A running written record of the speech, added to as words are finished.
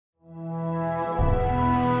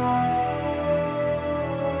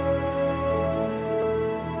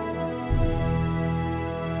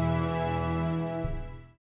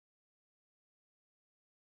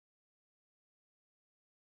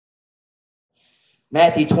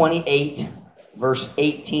Matthew 28, verse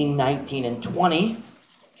 18, 19, and 20.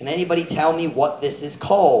 Can anybody tell me what this is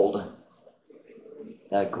called?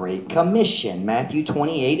 The Great Commission. Matthew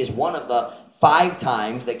 28 is one of the 5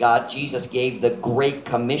 times that Jesus gave the Great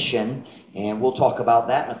Commission. And we'll talk about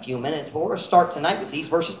that in a few minutes. But we're going to start tonight with these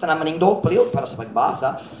verses. Tanamaning do, paliot para sa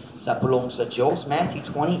pagbasa sa pulong sa Diyos. Matthew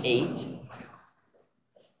 28,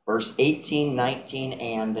 verse 18, 19,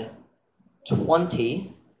 and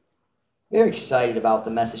 20. Very excited about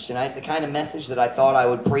the message tonight. It's the kind of message that I thought I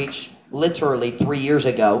would preach literally 3 years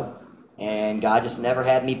ago. And God just never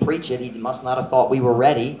had me preach it. He must not have thought we were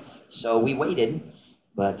ready. So we waited.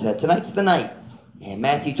 But tonight's the night. And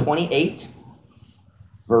Matthew 28,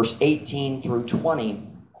 verse 18 through 20.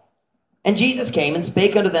 And Jesus came and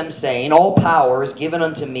spake unto them, saying, All power is given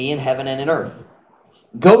unto me in heaven and in earth.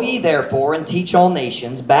 Go ye therefore and teach all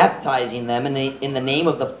nations, baptizing them in the name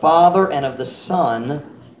of the Father and of the Son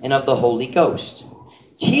and of the Holy Ghost,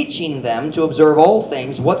 teaching them to observe all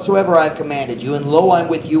things whatsoever I have commanded you. And lo, I am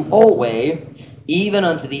with you always, even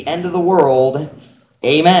unto the end of the world.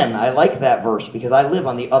 Amen. I like that verse because I live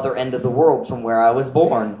on the other end of the world from where I was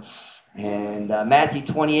born. And Matthew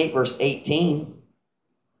 28, verse 18,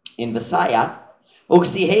 in Visaya, Og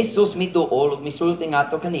si Jesus mituol, og misulti nga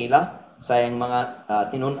to kanila, sa yung mga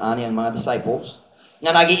tinunan, yung mga disciples,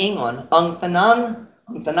 nga nagiingon, ang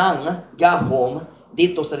tanang gahom,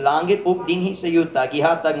 dito sa langit ug dinhi sa yuta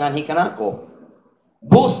gihatag nganhi kanako.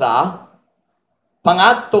 Busa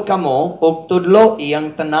pangadto kamo ug tudlo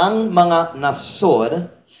iyang tanang mga nasod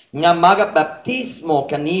nga magabaptismo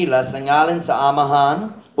kanila sa ngalan sa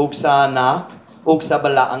Amahan ug sa Anak ug sa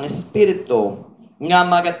Balaang Espiritu, nga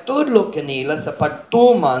magatudlo kanila sa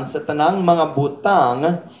pagtuman sa tanang mga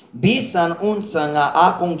butang bisan unsa nga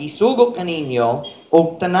akong gisugok kaninyo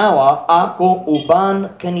ug tanawa ako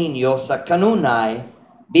uban kaninyo sa kanunay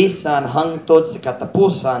bisan hangtod sa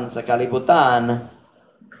katapusan sa kalibutan.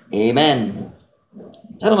 Amen.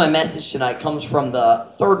 The title of my message tonight comes from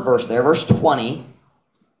the 3rd verse there, verse 20,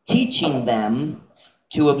 teaching them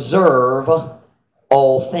to observe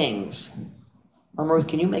all things. Ruth,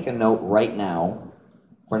 can you make a note right now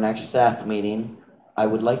for next staff meeting? I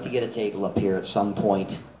would like to get a table up here at some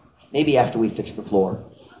point, maybe after we fix the floor.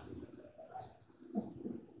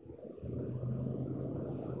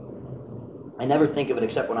 I never think of it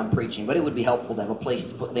except when I'm preaching, but it would be helpful to have a place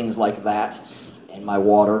to put things like that and my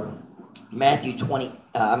water. Matthew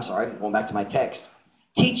 20, going back to my text.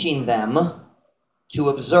 Teaching them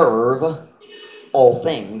to observe all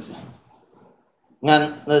things.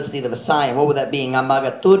 Let's see, the Messiah, what would that be? Nga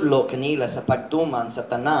magatudlo kanila sa pagtuman sa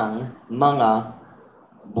tanang mga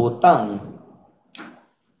butang.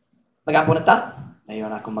 Pag-apo na ta?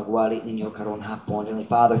 Ngayon ako magwali ninyo karon hapon. Heavenly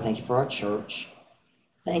Father, thank you for our church.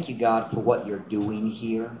 Thank you, God, for what you're doing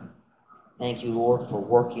here. Thank you, Lord, for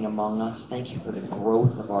working among us. Thank you for the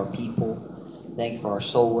growth of our people. Thank you for our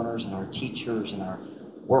soul winners and our teachers and our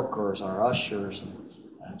workers, our ushers, and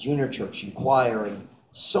junior church and choir, and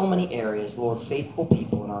so many areas. Lord, faithful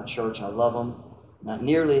people in our church. I love them, not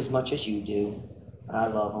nearly as much as you do, but I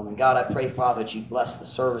love them. And God, I pray, Father, that you bless the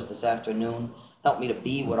service this afternoon. Help me to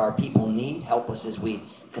be what our people need. Help us as we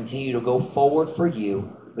continue to go forward for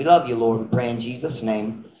you. We love you, Lord. We pray in Jesus'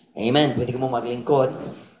 name. Amen. Pwede ka mo maglingkod.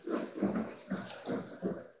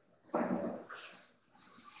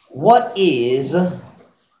 What is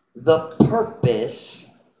the purpose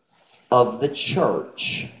of the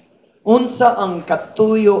church? Unsa ang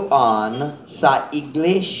katuyuan sa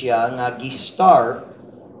iglesia nga gi-start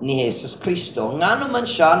ni Jesus Kristo? Ngano man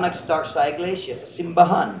siya nag-start sa iglesia, sa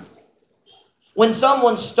simbahan? When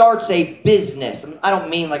someone starts a business, I don't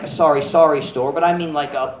mean like a sorry store, but I mean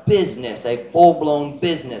like a business, a full-blown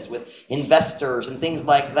business with investors and things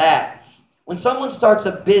like that. When someone starts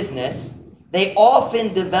a business, they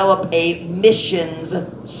often develop a missions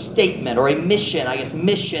statement, or a mission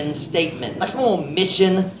statement. Next one,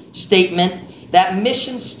 mission statement. That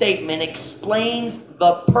mission statement explains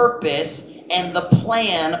the purpose and the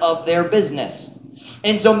plan of their business.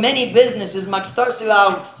 And so many businesses mag-start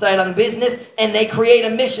sila sa ilang business and they create a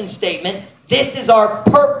mission statement. This is our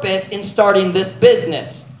purpose in starting this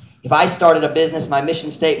business. If I started a business, my mission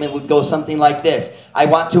statement would go something like this. I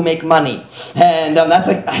want to make money. And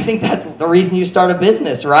I think that's the reason you start a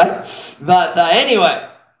business, right? But anyway,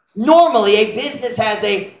 normally a business has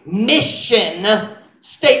a mission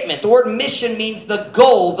statement. The word mission means the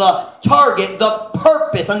goal, the target, the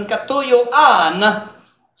purpose, ang katuyuan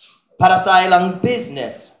para sa ilang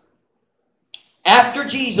business. After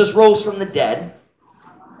Jesus rose from the dead,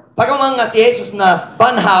 pagkamang nga si Jesus na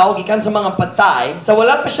banhaw, gikan sa mga patay, sa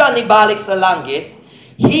wala pa siya nibalik sa langit,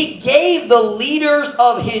 He gave the leaders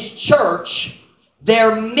of His church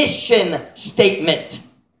their mission statement.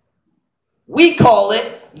 We call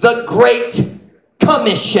it the Great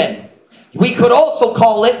Commission. We could also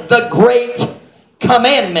call it the Great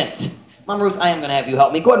Commandment. Mom Ruth, I am going to have you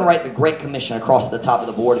help me. Go ahead and write the Great Commission across the top of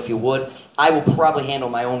the board if you would. I will probably handle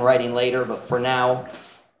my own writing later, but for now,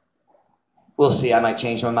 we'll see. I might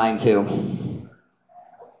change my mind too.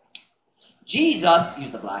 Jesus,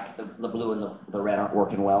 use the black, the blue and the red aren't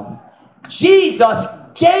working well. Jesus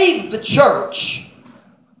gave the church,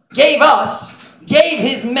 gave us, gave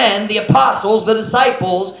his men, the apostles, the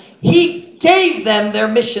disciples, he gave them their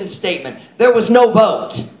mission statement. There was no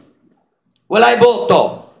vote. Well, I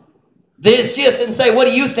voto. This just didn't say, what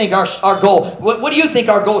do you think our goal? What do you think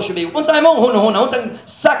our goal should be?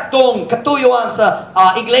 Saktong katuyuan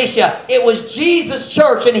sa iglesia. It was Jesus'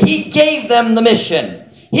 church, and he gave them the mission.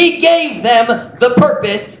 He gave them the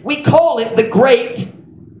purpose. We call it the Great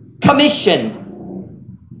Commission.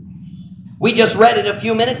 We just read it a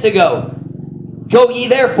few minutes ago. Go ye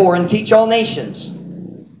therefore and teach all nations,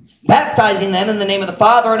 baptizing them in the name of the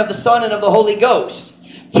Father and of the Son and of the Holy Ghost,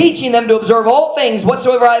 teaching them to observe all things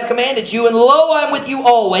whatsoever I have commanded you, and lo, I am with you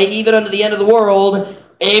always, even unto the end of the world.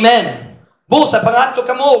 Amen. Busa pangadto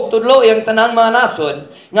kamo tudloy ang tanang mga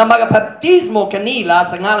nasod nga magabaptismo kanila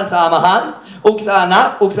sa ngalan sa Amahan ug sa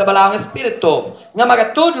Anak ug sa Balang Espiritu nga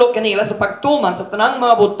magatudlo kanila sa pagtuman sa tanang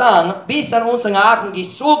mga butang bisan unsa nga akong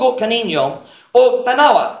gisugo kaninyo ug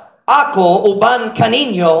tanawa ako uban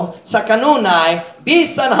kaninyo sa kanunay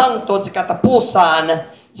bisan hangtod sa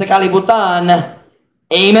katapusan sa kalibutan.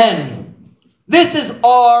 Amen. This is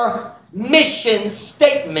our mission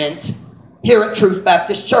statement here at Truth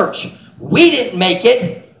Baptist Church. We didn't make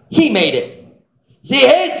it, he made it. Si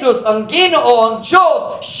Jesus ang Ginoo ang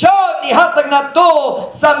Diyos, siya nihatag na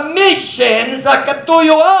to sa mission sa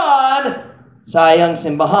katuyuan sa iyang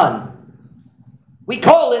simbahan. We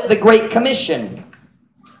call it the Great Commission.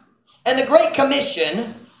 And the Great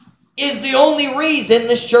Commission is the only reason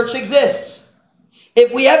this church exists.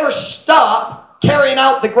 If we ever stop carrying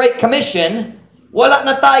out the Great Commission, wala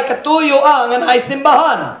na tayo katuyuan ang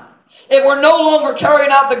simbahan. If we're no longer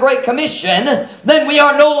carrying out the Great Commission, then we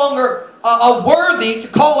are no longer worthy to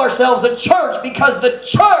call ourselves a church, because the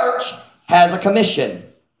church has a commission.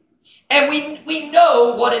 And we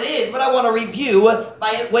know what it is, but I want to review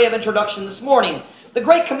by way of introduction this morning. The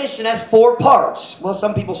Great Commission has 4 parts. Well,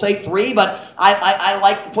 some people say 3, but I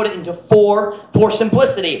like to put it into 4 for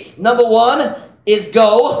simplicity. Number 1 is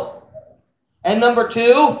go. And number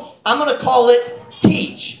 2, I'm going to call it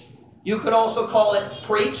teach. You could also call it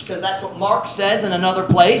preach, because that's what Mark says in another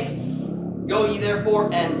place. Go ye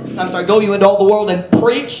therefore and, go you into all the world and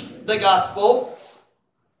preach the gospel.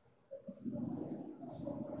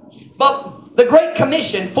 But the Great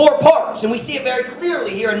Commission, 4 parts, and we see it very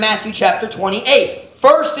clearly here in Matthew chapter 28.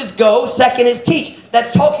 First is go, second is teach.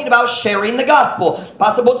 That's talking about sharing the gospel.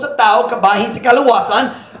 Pasabot sa tao, kabahin sa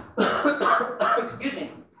kaluwasan. Excuse me.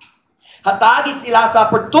 Hatagi sila sa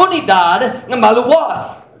oportunidad ng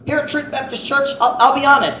maluwas. Here at Truth Baptist Church, I'll be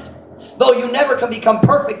honest. Though you never can become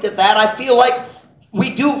perfect at that, I feel like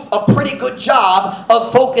we do a pretty good job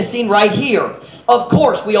of focusing right here. Of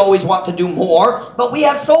course, we always want to do more, but we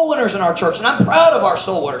have soul winners in our church, and I'm proud of our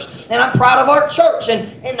soul winners, and I'm proud of our church,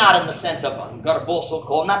 and not in the sense of, got a bull so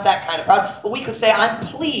cool, not that kind of proud, but we could say, I'm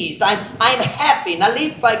pleased, I'm happy,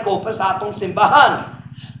 nalipay ko pa sa atong simbahan.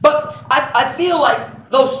 But I feel like,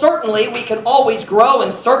 though certainly we can always grow,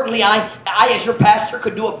 and certainly I as your pastor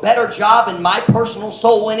could do a better job in my personal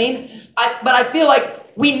soul winning, but I feel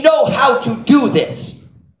like we know how to do this.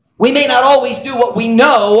 We may not always do what we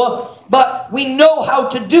know, but we know how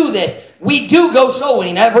to do this. We do go soul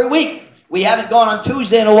winning every week. We haven't gone on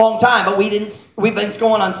Tuesday in a long time, but we've been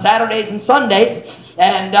going on Saturdays and Sundays,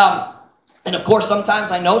 and of course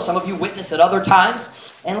sometimes I know some of you witness at other times.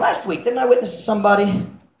 And last week, didn't I witness to somebody?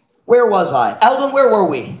 Where was I? Alvin, where were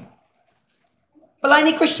we?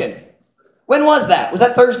 Balini Christian. When was that? Was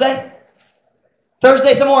that Thursday?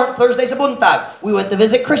 Thursday sa buntag. We went to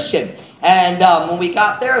visit Christian. And when we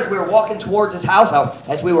got there, as we were walking towards his house,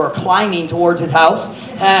 as we were climbing towards his house,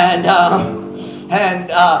 but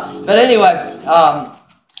anyway,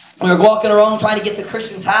 we were walking around trying to get to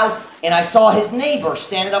Christian's house, and I saw his neighbor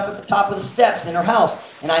standing up at the top of the steps in her house,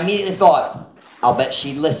 and I immediately thought, I'll bet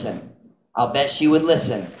she'd listen. I'll bet she would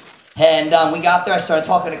listen. And we got there, I started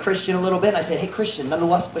talking to Christian a little bit, and I said, hey Christian,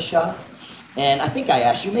 naluwas ba siya? And I think I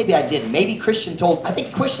asked you, maybe I didn't. Maybe Christian I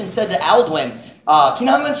think Christian said to Aldwin,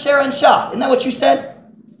 kinahanglan sharing siya. Isn't that what you said?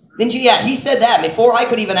 Didn't you? Yeah, he said that before I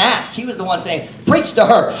could even ask. He was the one saying, preach to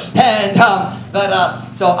her. And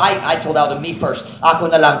So I told Alden, me first. Ako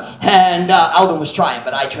na lang. And Alden was trying,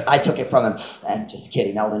 but I took it from him. And just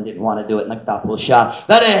kidding, Alden didn't want to do it. Nagtapo siya.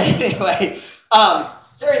 But anyway,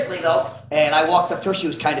 seriously though, and I walked up to her. She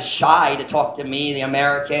was kind of shy to talk to me, the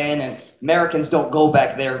American, and Americans don't go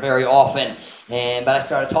back there very often. But I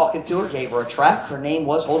started talking to her, gave her a tract. Her name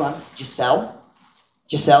was, hold on, Giselle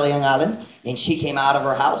Young Allen. And she came out of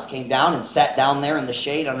her house, came down and sat down there in the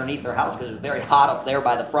shade underneath her house because it was very hot up there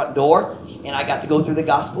by the front door. And I got to go through the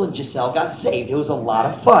gospel and Giselle got saved. It was a lot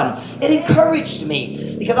of fun. It encouraged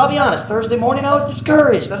me because I'll be honest, Thursday morning I was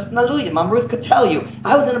discouraged. That's hallelujah. Mom Ruth could tell you.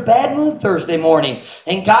 I was in a bad mood Thursday morning.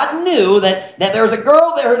 And God knew that there was a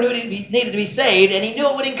girl there who needed to be saved, and He knew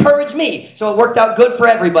it would encourage me. So it worked out good for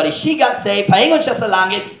everybody. She got saved, paingon siya sa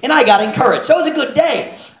langit, and I got encouraged. So it was a good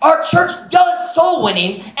day. Our church does soul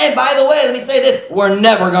winning, and by the way, let me say this, we're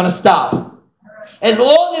never going to stop. As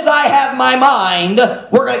long as I have my mind,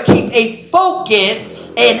 we're going to keep a focus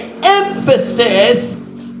and emphasis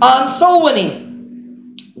on soul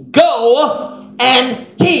winning. Go and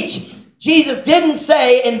teach. Jesus didn't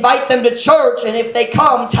say invite them to church, and if they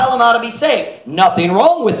come, tell them how to be saved. Nothing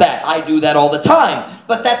wrong with that. I do that all the time.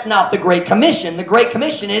 But that's not the Great Commission. The Great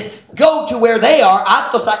Commission is go to where they are,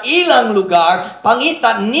 ato sa ilang lugar,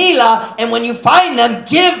 pangita nila, and when you find them,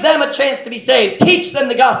 give them a chance to be saved. Teach them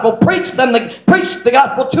the gospel. Preach the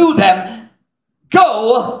gospel to them.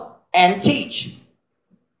 Go and teach.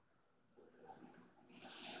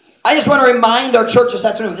 I just want to remind our church this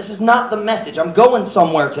afternoon, this is not the message. I'm going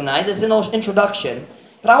somewhere tonight. This is an introduction.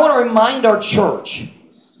 But I want to remind our church,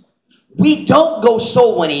 we don't go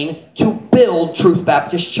soul winning to build Truth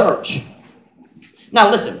Baptist Church.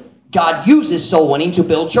 Now listen, God uses soul winning to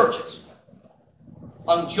build churches.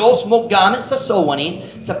 Ang Diyos mo gamit sa soul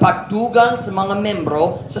winning sa pagdugang sa mga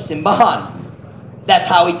membro sa simbahan. That's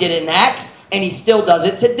how He did it in Acts, and He still does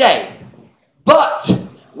it today. But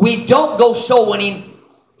we don't go soul winning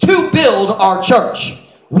to build our church.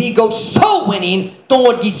 We go soul winning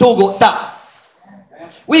tungod gisugo ta.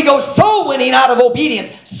 We go soul winning out of obedience.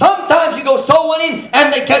 Sometimes you go soul winning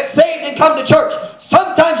and they get saved and come to church.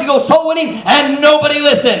 Sometimes you go soul winning and nobody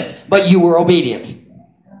listens, but you were obedient.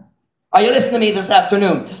 Are you listening to me this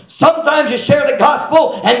afternoon? Sometimes you share the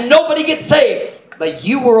gospel and nobody gets saved, but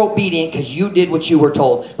you were obedient because you did what you were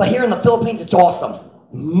told. But here in the Philippines, it's awesome.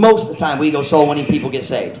 Most of the time we go soul winning, people get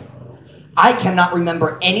saved. I cannot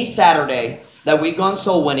remember any Saturday that we've gone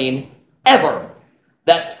soul winning ever.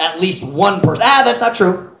 That's at least one person. That's not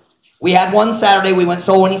true. We had one Saturday we went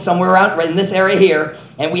soul winning somewhere around right in this area here,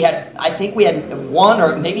 and I think we had one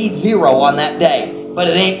or maybe zero on that day. But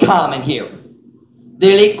it ain't common here.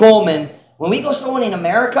 Dili common. When we go soul winning in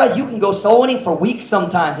America, you can go soul winning for weeks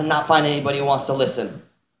sometimes and not find anybody who wants to listen.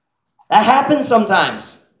 That happens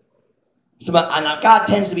sometimes. So, God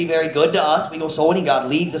tends to be very good to us. We go soul winning. God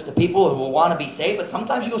leads us to people who will want to be saved. But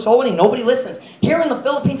sometimes you go soul winning, nobody listens. Here in the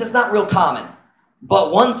Philippines, it's not real common.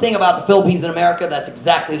 But one thing about the Philippines and America, that's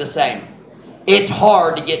exactly the same. It's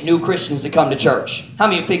hard to get new Christians to come to church. How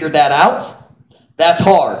many of you figured that out? That's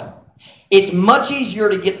hard. It's much easier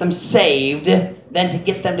to get them saved than to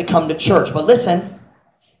get them to come to church. But listen,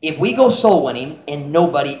 if we go soul winning and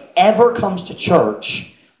nobody ever comes to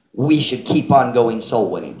church, we should keep on going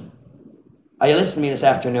soul winning. Are you listening to me this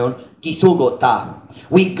afternoon? Gisugo ta.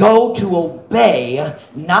 We go to obey,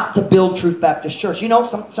 not to build Truth Baptist Church. You know,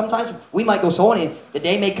 sometimes we might go soul winning. The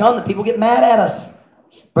day may come that people get mad at us.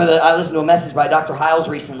 Brother, I listened to a message by Dr. Hiles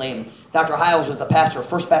recently, and Dr. Hiles was the pastor of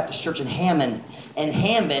First Baptist Church in Hammond. And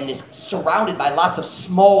Hammond is surrounded by lots of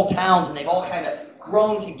small towns, and they've all kind of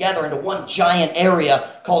grown together into one giant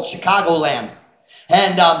area called Chicagoland.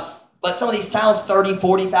 And but some of these towns, 30,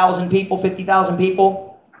 40,000 people, 50,000 people.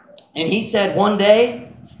 And he said one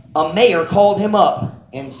day, a mayor called him up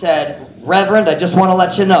and said, Reverend, I just want to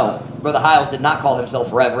let you know. Brother Hiles did not call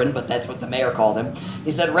himself Reverend, but that's what the mayor called him.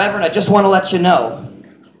 He said, Reverend, I just want to let you know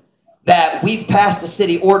that we've passed a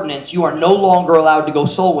city ordinance. You are no longer allowed to go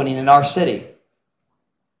soul winning in our city.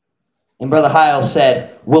 And Brother Hiles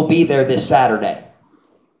said, we'll be there this Saturday.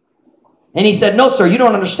 And he said, no, sir, you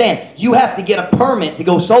don't understand. You have to get a permit to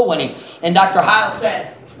go soul winning. And Dr. Hiles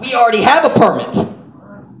said, we already have a permit.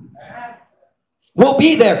 We'll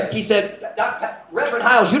be there. He said, Reverend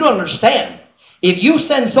Hiles, you don't understand. If you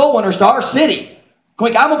send soul winners to our city,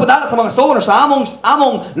 kung ikaw mo padala sa mga soul winners sa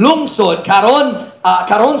among lungsod, karon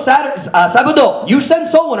Sabado, you send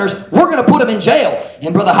soul winners, we're going to put them in jail.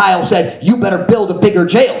 And Brother Hiles said, you better build a bigger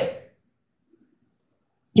jail.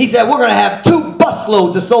 He said, we're going to have 2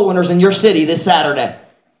 busloads of soul winners in your city this Saturday.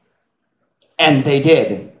 And they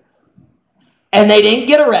did. And they didn't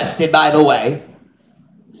get arrested, by the way.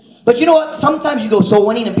 But you know what? Sometimes you go soul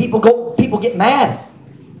winning and people people get mad.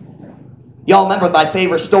 Y'all remember my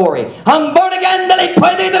favorite story. Ang born again, dali,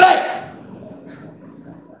 pwede, dali.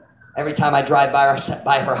 Every time I drive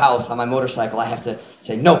by her house on my motorcycle, I have to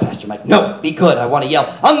say, no, Pastor Mike, no, be good. I want to yell,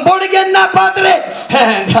 ang born again na, padre.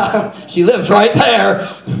 And she lives right there.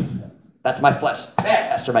 That's my flesh.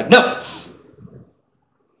 Bad, Pastor Mike, no.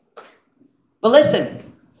 But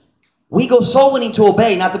listen, we go soul winning to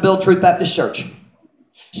obey, not to build Truth Baptist Church.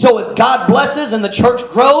 So if God blesses and the church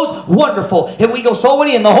grows, wonderful. If we go soul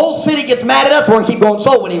winning and the whole city gets mad at us, we're going to keep going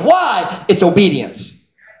soul winning. Why? It's obedience.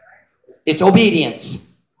 It's obedience.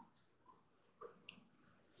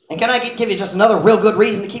 And can I give you just another real good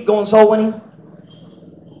reason to keep going soul winning?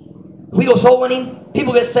 We go soul winning,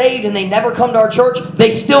 people get saved and they never come to our church,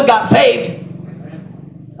 they still got saved.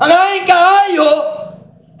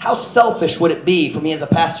 How selfish would it be for me as a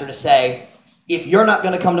pastor to say, if you're not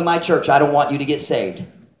going to come to my church, I don't want you to get saved.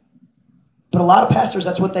 But a lot of pastors,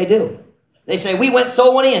 that's what they do. They say, we went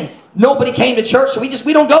soul winning and nobody came to church, so we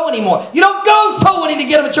don't go anymore. You don't go soul winning to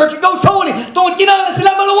get them to church, you go soul winning.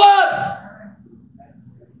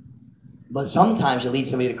 But sometimes you lead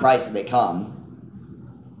somebody to Christ and they come.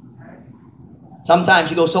 Sometimes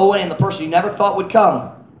you go soul winning and the person you never thought would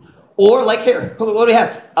come. Or like here, what do we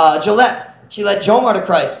have? Gillette. She led Jomar to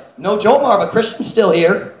Christ. No Jomar, but Christian's still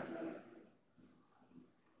here.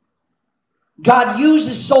 God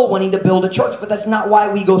uses soul winning to build a church, but that's not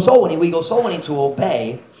why we go soul winning. We go soul winning to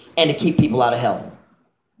obey and to keep people out of hell.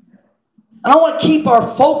 And I want to keep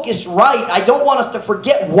our focus right. I don't want us to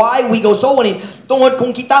forget why we go soul winning. Tungod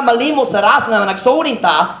kung kita malimot sa rason na nag-soul winning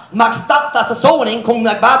ta, mag-stop ta sa soul winning kung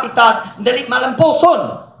nagbati ta dali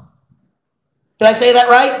malamposon. Did I say that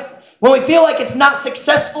right? When we feel like it's not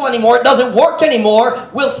successful anymore, it doesn't work anymore,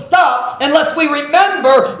 we'll stop unless we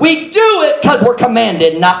remember we do it because we're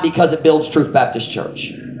commanded, not because it builds Truth Baptist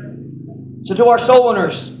Church. So to our soul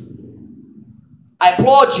winners, I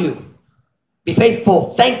applaud you. Be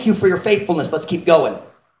faithful. Thank you for your faithfulness. Let's keep going.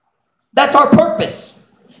 That's our purpose.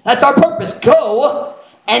 That's our purpose. Go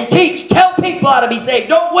and teach. Tell people how to be saved.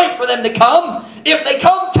 Don't wait for them to come. If they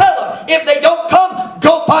come, tell them. If they don't come,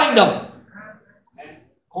 go find them.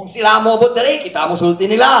 Kung sila mo abot dere, kita mo sulti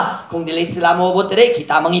nila. Kung dili sila mo abot dere,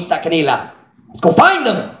 kita mangita kanila. Let's go find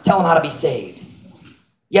them. Tell them how to be saved.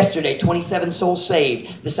 Yesterday, 27 souls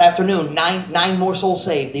saved. This afternoon, 9 more souls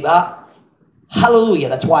saved. Diba? Hallelujah.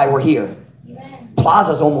 That's why we're here. Amen.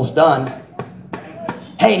 Plaza's almost done.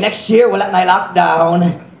 Hey, next year, wala na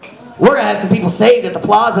lockdown. We're going to have some people saved at the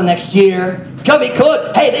plaza next year. It's going to be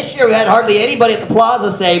good. Hey, this year we had hardly anybody at the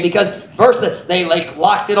plaza saved because first they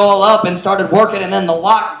locked it all up and started working, and then the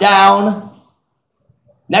lockdown.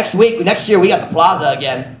 Next year we got the plaza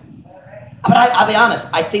again. But I'll be honest,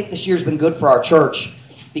 I think this year's been good for our church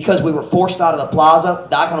because we were forced out of the plaza.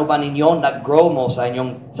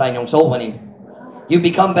 You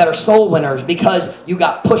become better soul winners because you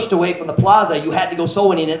got pushed away from the plaza. You had to go soul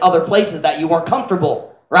winning in other places that you weren't comfortable.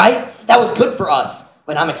 Right? That was good for us.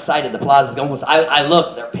 But I'm excited. The plaza's almost... I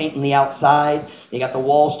looked. They're painting the outside. They got the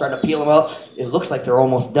walls starting to peel them up. It looks like they're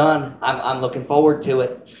almost done. I'm looking forward to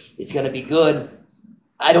it. It's going to be good.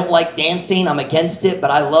 I don't like dancing. I'm against it. But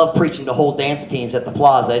I love preaching to whole dance teams at the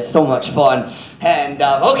plaza. It's so much fun. And,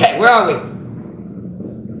 okay, where are we?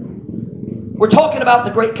 We're talking about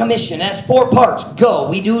the Great Commission. It has 4 parts. Go.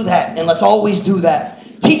 We do that. And let's always do that.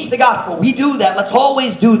 Teach the gospel. We do that. Let's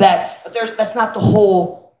always do that. But that's not the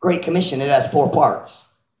whole Great Commission. It has 4 parts.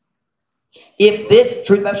 If this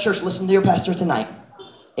Truth Baptist Church, listen to your pastor tonight.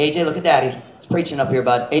 AJ, look at Daddy. He's preaching up here,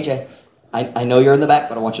 bud. AJ, I know you're in the back,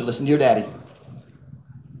 but I want you to listen to your daddy.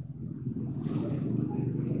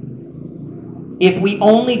 If we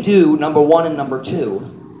only do number 1 and number 2,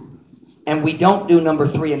 and we don't do number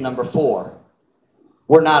 3 and number 4,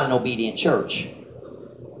 we're not an obedient church.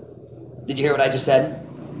 Did you hear what I just said?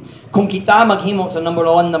 Kung kita maghimo sa number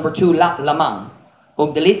 1, number 2, lamang.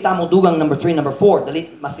 Kung dalit ta mo dugang number 3, number 4,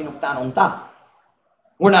 dalit masinugtanon ta.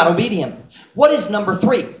 We're not obedient. What is number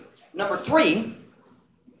 3? Number 3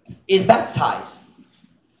 is baptize.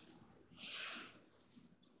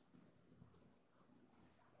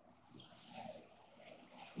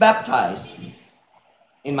 Baptize.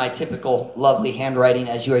 In my typical lovely handwriting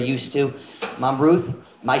as you are used to. Mom Ruth,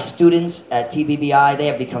 my students at TBBI, they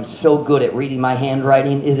have become so good at reading my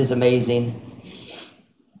handwriting. It is amazing.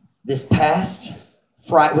 This past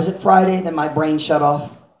Friday, was it Friday that my brain shut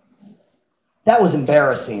off? That was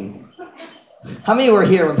embarrassing. How many were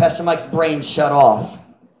here when Pastor Mike's brain shut off?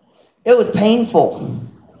 It was painful.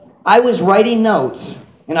 I was writing notes,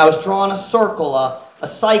 and I was drawing a circle, a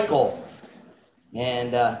cycle.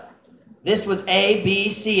 And this was A,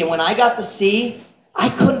 B, C. And when I got to C, I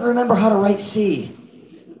couldn't remember how to write C.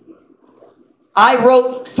 I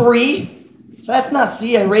wrote 3. So that's not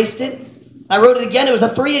C. I erased it. I wrote it again. It was a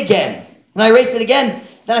 3 again. And I erased it again.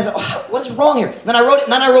 Then I thought, oh, what is wrong here? And then I wrote it.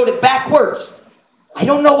 And then I wrote it backwards. I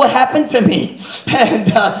don't know what happened to me.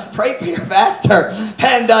 And pray for your pastor.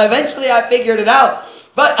 And eventually I figured it out.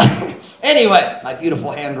 But anyway, my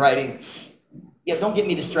beautiful handwriting. Yeah, don't get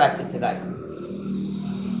me distracted today.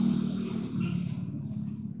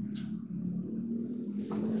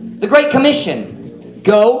 The Great Commission.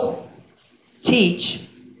 Go, teach,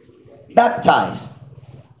 baptize.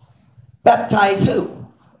 Baptize who?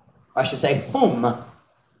 Or I should say, whom?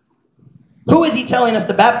 Who is he telling us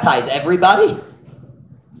to baptize? Everybody?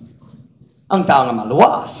 Ang tao nga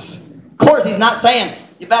maluwas. Of course, he's not saying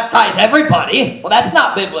you baptize everybody. Well, that's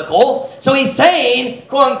not biblical. So he's saying,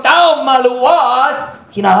 kung ang tao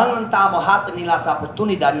maluwas, kinahanglan tao mo hatag nila sa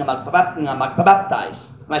oportunidad nga magpabaptize.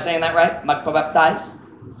 Am I saying that right? Magpabaptize?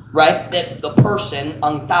 Right? That the person,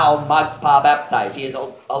 ang tao magpabaptize. He is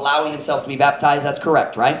allowing himself to be baptized. That's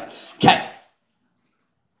correct, right? Okay.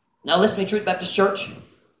 Now listen to me, Truth Baptist Church.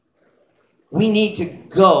 We need to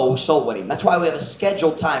go soul winning. That's why we have a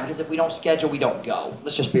scheduled time, because if we don't schedule, we don't go.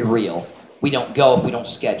 Let's just be real. We don't go if we don't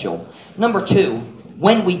schedule. Number 2,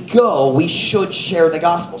 when we go, we should share the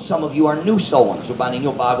gospel. Some of you are new soul winners. You've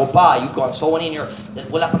gone soul winning,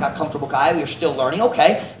 wala pa ka comfortable kayo, you're still learning.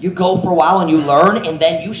 Okay, you go for a while and you learn, and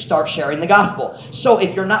then you start sharing the gospel. So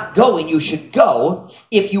if you're not going, you should go.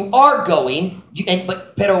 If you are going,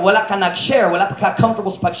 pero wala ka nag-share, wala pa ka comfortable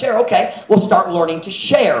sa pag-share, okay, we'll start learning to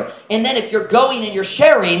share. And then if you're going and you're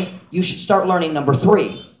sharing, you should start learning number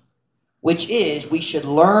 3, which is we should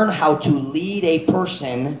learn how to lead a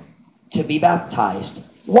person to be baptized.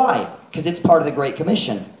 Why? Because it's part of the Great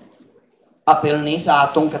Commission. Apil ni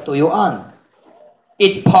sa atong katuyuan.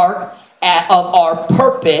 It's part of our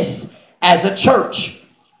purpose as a church.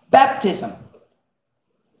 Baptism.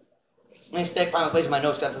 Let me stay find a place in my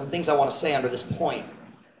notes. Got some things I want to say under this point.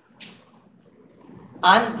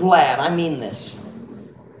 I'm glad, I mean this.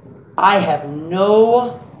 I have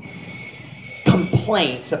no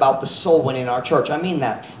complaints about the soul winning in our church. I mean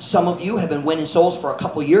that. Some of you have been winning souls for a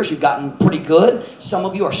couple years. You've gotten pretty good. Some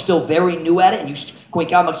of you are still very new at it. And kung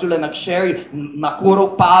ikaw magsulay, mag-share,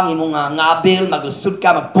 makuro pa ang imong ngabil, maglusod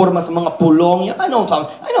ka, magpurma sa mga pulong. You know what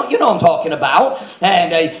I'm talking about.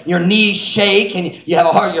 And your knees shake and you have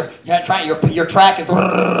a heart, your track is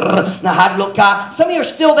nahadlok ka. Some of you are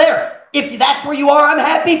still there. If that's where you are, I'm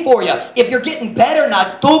happy for you. If you're getting better,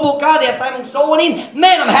 natubo ka, I'm soul winning,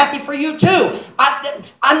 man, I'm happy for you too.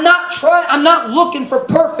 I'm not looking for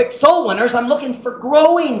perfect soul winners. I'm looking for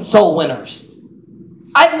growing soul winners.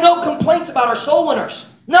 I have no complaints about our soul winners.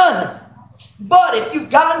 None. But if you've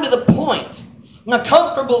gotten to the point na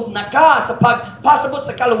comfortable na ka sa pagpasabot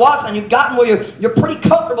sa kaluwasan, you've gotten where you're pretty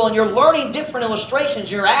comfortable and you're learning different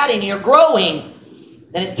illustrations, you're adding, you're growing,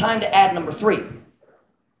 then it's time to add number 3.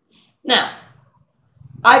 Now,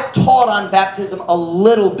 I've taught on baptism a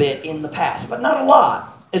little bit in the past, but not a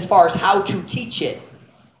lot as far as how to teach it.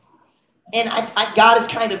 And God is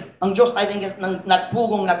kind of, I think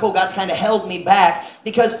God's kind of held me back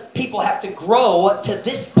because people have to grow to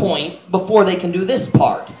this point before they can do this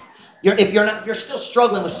part. If you're still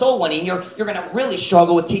struggling with soul winning, you're going to really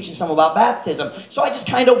struggle with teaching some about baptism. So I just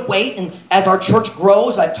kind of wait, and as our church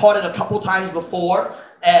grows, I've taught it a couple times before,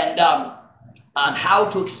 and on how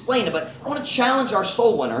to explain it. But I want to challenge our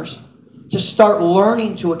soul winners to start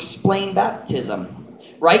learning to explain baptism.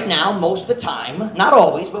 Right now, most of the time, not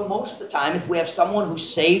always, but most of the time, if we have someone who's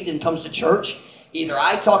saved and comes to church, either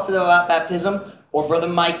I talk to them about baptism or Brother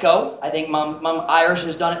Miko. I think Mom Irish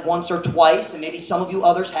has done it once or twice, and maybe some of you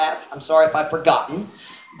others have. I'm sorry if I've forgotten.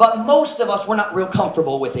 But most of us, we're not real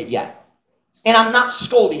comfortable with it yet. And I'm not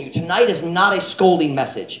scolding you. Tonight is not a scolding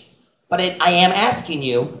message. But I am asking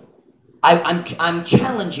you, I'm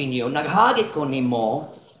challenging you, naghagit ko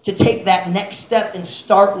nimo, to take that next step and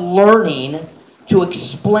start learning to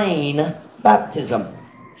explain baptism.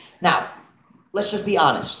 Now, let's just be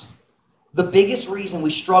honest. The biggest reason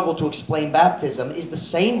we struggle to explain baptism is the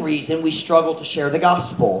same reason we struggle to share the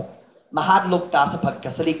gospel. Mahadlok ta sa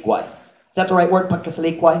pagkasalikway. Is that the right word,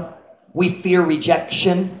 pagkasalikway? We fear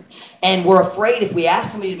rejection, and we're afraid if we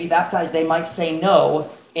ask somebody to be baptized, they might say no,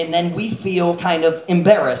 and then we feel kind of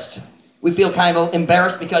embarrassed. We feel kind of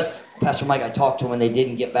embarrassed because, Pastor Mike, I talked to them and they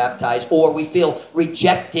didn't get baptized. Or we feel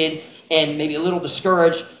rejected and maybe a little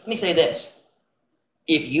discouraged. Let me say this.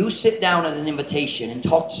 If you sit down at an invitation and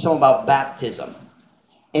talk to someone about baptism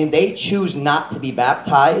and they choose not to be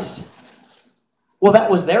baptized, well,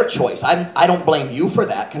 that was their choice. I don't blame you for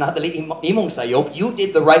that. You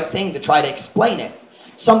did the right thing to try to explain it.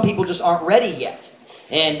 Some people just aren't ready yet.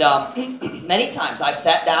 And many times I've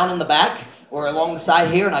sat down in the back or along the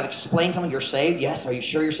side here, and I've explained something. You're saved. Yes. Are you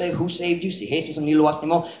sure you're saved? Who saved you? Si Jesus ang niluwas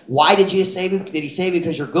nimo. Why did Jesus save you? Did he save you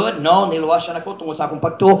because you're good? No. Niluwas siya nako tungod sa akong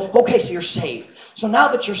pagtuo. Okay, so you're saved. So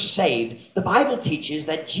now that you're saved, the Bible teaches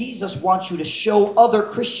that Jesus wants you to show other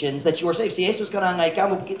Christians that you are saved. Si Jesus ka na nga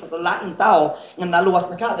ikaw mapakita sa laing tao nga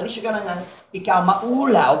naluwas na ka. Dali siya ka na nga ikaw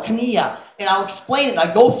maulaw kaniya. And I'll explain it.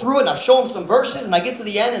 I go through it and I show them some verses and I get to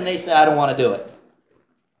the end and they say, I don't want to do it.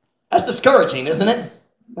 That's discouraging, isn't it?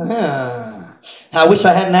 I wish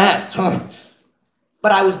I hadn't asked.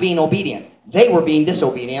 But I was being obedient. They were being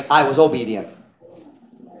disobedient. I was obedient.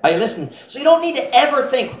 Are you listening? So you don't need to ever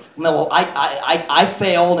think, well, I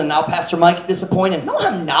failed and now Pastor Mike's disappointed. No,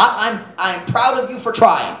 I'm not. I'm proud of you for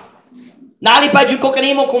trying. So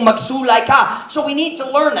we need to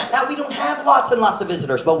learn that. Now, we don't have lots and lots of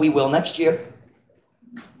visitors, but we will next year.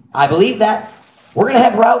 I believe that. We're going to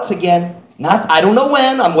have routes again. I don't know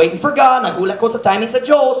when. I'm waiting for God. Nagulat ko sa timing sa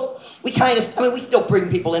Diyos. We still bring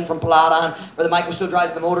people in from Palaran. Brother Michael still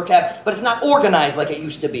drives the motor cab, but it's not organized like it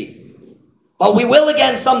used to be. But we will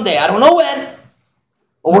again someday. I don't know when.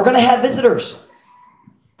 But we're going to have visitors.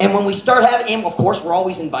 And when we start having, of course, we're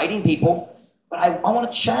always inviting people. But I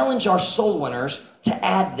want to challenge our soul winners to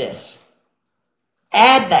add this.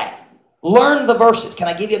 Add that. Learn the verses. Can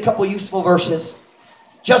I give you a couple useful verses?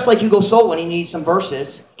 Just like you go soul winning, you need some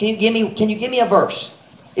verses. Can you give me a verse?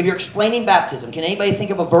 If you're explaining baptism, can anybody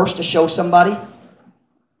think of a verse to show somebody?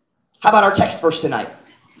 How about our text verse tonight?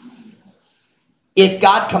 If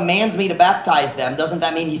God commands me to baptize them, doesn't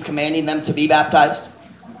that mean He's commanding them to be baptized?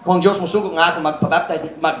 Kung Diyos musugo nga kung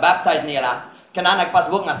magbaptize nila, kana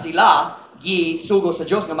nagpasabot nga sila gi-sugo sa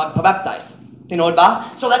Diyos nga magpabaptize. Tinood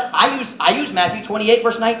ba? So I use Matthew 28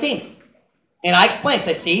 verse 19. And I explain,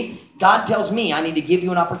 say, see, God tells me I need to give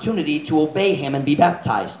you an opportunity to obey Him and be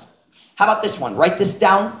baptized. How about this one? Write this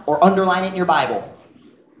down or underline it in your Bible.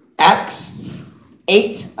 Acts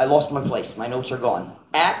 8. I lost my place. My notes are gone.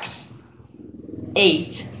 Acts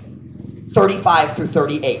 8, 35 through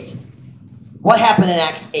 38. What happened in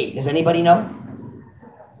Acts 8? Does anybody know?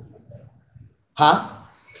 Huh?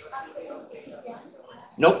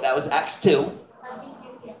 Nope, that was Acts 2.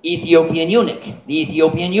 Ethiopian eunuch. The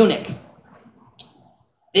Ethiopian eunuch.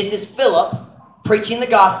 This is Philip preaching the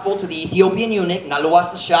gospel to the Ethiopian eunuch.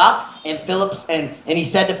 Naluwas na siya. And he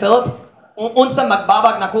said to Philip, unsa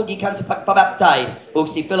magbabag na ko gikan sa pagpabaptize. Ug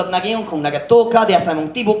si Philip nagingon kung nagato ka diha sa imong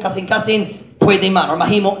tibok kasing-kasing pwede man or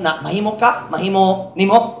mahimo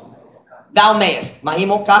nimo. Thou mayest.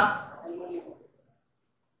 Mahimo ka?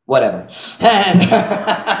 Whatever.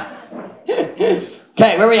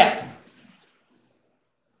 Okay, where are we at?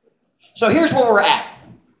 So here's where we're at.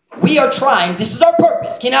 We are trying, this is our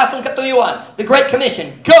purpose, Kinatong Katuyuan, the Great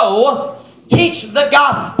Commission. Go, teach the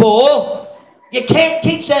gospel. You can't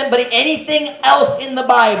teach anybody anything else in the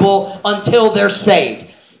Bible until they're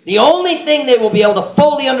saved. The only thing they will be able to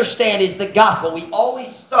fully understand is the gospel. We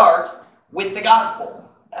always start with the gospel.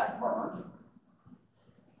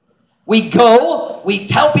 We go, we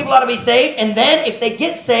tell people how to be saved, and then if they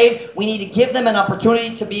get saved, we need to give them an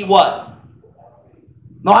opportunity to be what?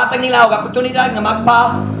 Mahatag nila og oportunidad nga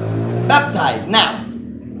magpa-baptize. Now,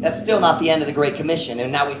 that's still not the end of the Great Commission,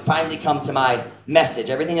 and now we finally come to my message.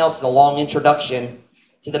 Everything else is a long introduction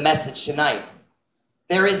to the message tonight.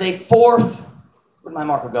 There is a fourth, where'd my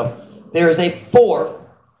marker go? There is a fourth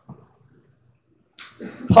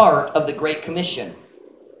part of the Great Commission.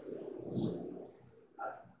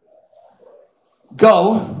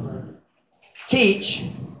 Go, teach,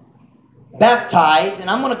 baptize, and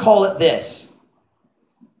I'm going to call it this.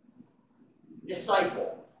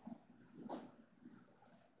 Disciple.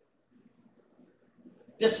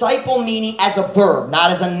 Disciple meaning as a verb,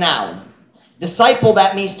 not as a noun. Disciple,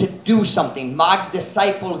 that means to do something.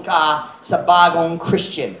 Mag-disciple ka sa bagong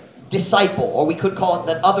Christian. Disciple, or we could call it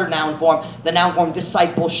that other noun form, the noun form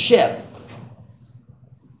discipleship.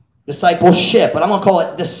 Discipleship, but I'm going to call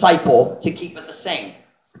it disciple to keep it the same.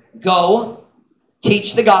 Go,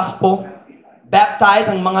 teach the gospel, baptize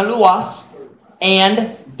ang mga luwas,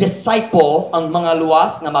 and disciple ang mga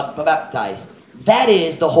luwas na magpabaptize. That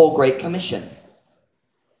is the whole Great Commission.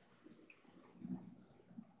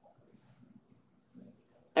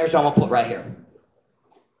 Here's what I'm going to put right here.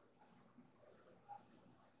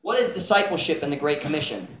 What is discipleship in the Great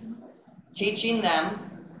Commission? Teaching them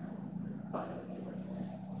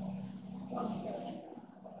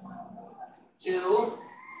to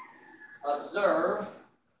observe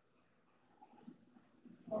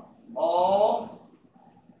all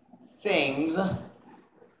things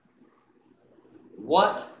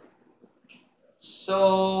whatsoever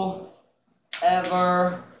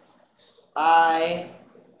I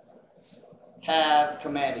have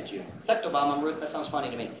commanded you. Sakto ba, Ma'am Ruth? That sounds funny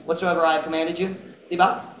to me. Whatsoever I have commanded you.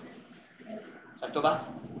 Diba? Sakto ba?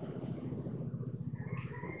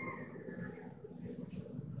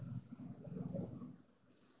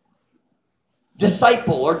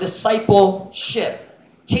 Disciple or discipleship.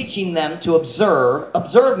 Teaching them to observe.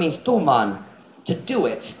 Observe means tuman, to do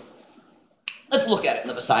it. Let's look at it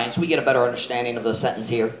in the science so we get a better understanding of the sentence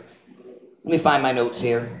here. Let me find my notes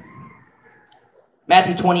here.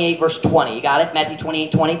 Matthew 28 verse 20. You got it? Matthew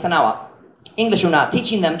 28, 20. Tanawa. English una.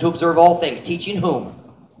 Teaching them to observe all things. Teaching whom?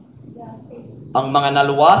 Ang mga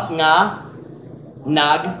naluwas nga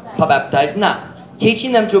nagpabaptize na.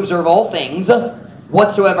 Teaching them to observe all things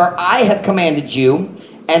whatsoever I have commanded you,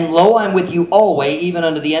 and lo, I'm with you always, even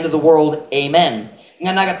unto the end of the world. Amen.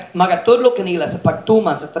 Nga magatudlo kanila sa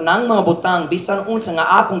pagtuman sa tanang mga butang bisan unsa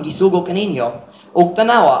nga akong gisugo kaninyo, ug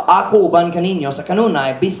tanawa ako uban kaninyo sa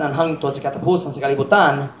kanunay bisan hangtod sa katapusan sa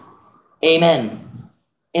kalibutan. Amen.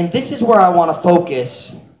 And this is where I want to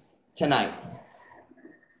focus tonight.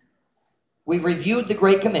 We've reviewed the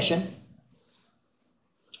Great Commission.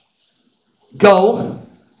 Go,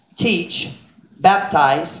 teach,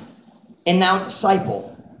 baptize, and now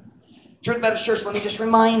disciple. Truth Baptist Church, let me just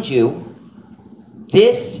remind you,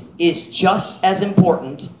 this is just as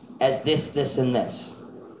important as this, and this.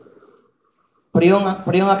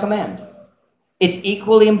 Parehong command. It's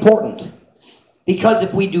equally important. Because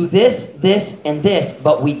if we do this, and this,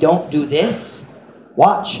 but we don't do this,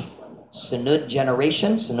 watch. Sunod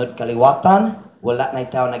generation, sunod kaliwatan, wala na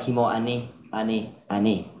itaw naghimo ani.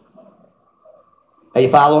 Are you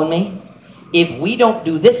following me? If we don't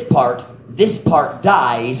do this part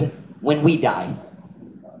dies when we die.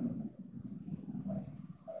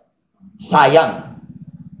 Sayang.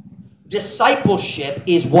 Discipleship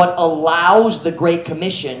is what allows the Great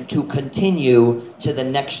Commission to continue to the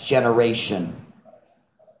next generation.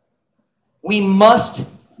 We must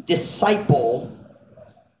disciple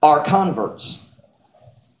our converts.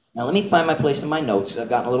 Now let me find my place in my notes. I've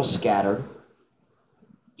gotten a little scattered.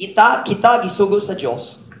 Kita gisugo sa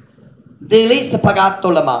Diyos. Dili sa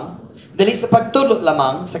pag-ato lamang, dili sa pagtulot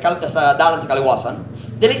lamang sa dalan sa kaliwasan,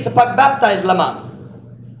 dili sa pagbaptize lamang.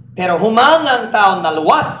 Pero humangang taon na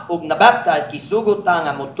luwas ug nabaptize gisugo ta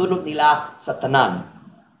nga motulot nila sa tanan.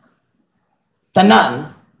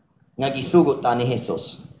 Tanan nga gisugo ta ni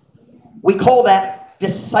Jesus. We call that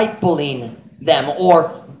discipling them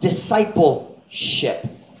or discipleship.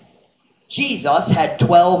 Jesus had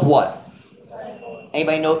 12 what?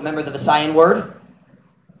 Anybody remember the Visayan word?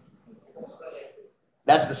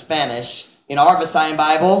 That's the Spanish. In our Visayan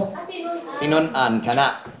Bible, tinunan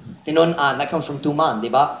kana. Tinunan, that comes from tuman,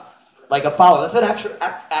 diba? Like a follower. That's an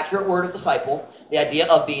accurate word of disciple. The idea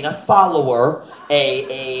of being a follower,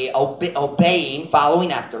 obeying,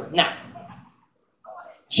 following after. Now,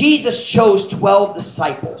 Jesus chose 12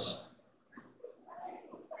 disciples.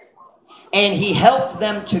 And He helped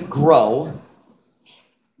them to grow.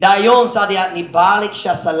 Dayon sa diya nibalik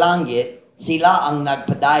siya sa langit, sila ang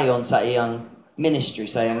nagpadayon sa iyang ministry,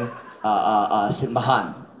 sa iyang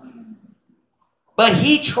simbahan. But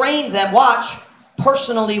He trained them, watch,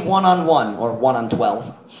 personally one-on-one, or 1 on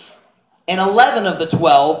 12. And 11 of the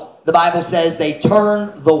 12, the Bible says they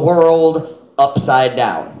turned the world upside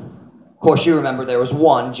down. Of course, you remember there was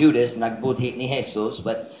one, Judas, nagbudhi ni Jesus,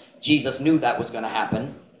 but Jesus knew that was going to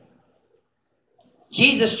happen.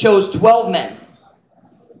 Jesus chose 12 men.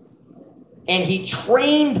 And He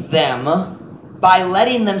trained them by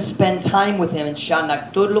letting them spend time with Him. And siya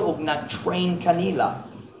nagtudlo ug nagtrain kanila.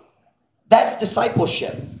 That's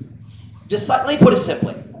discipleship. Let me put it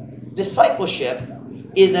simply. Discipleship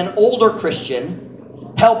is an older Christian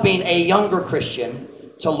helping a younger Christian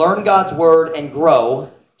to learn God's Word and grow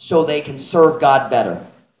so they can serve God better.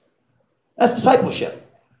 That's discipleship.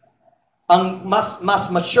 Ang mas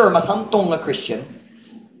mature, mas hamtong na Christian,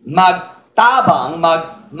 magtabang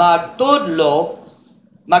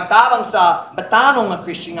sa batanong na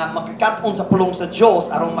Christian nga makakaton sa pulong sa Diyos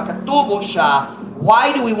aron makatubo siya.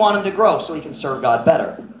 Why do we want him to grow? So he can serve God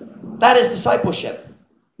better. That is discipleship.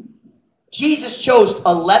 Jesus chose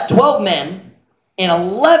 12 men, and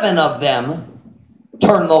 11 of them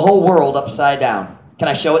turned the whole world upside down. Can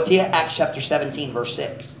I show it to you? Acts chapter 17 verse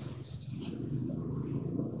 6.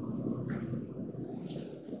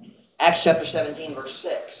 Acts chapter 17 verse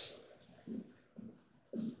 6.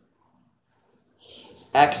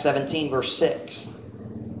 Acts 17 verse 6.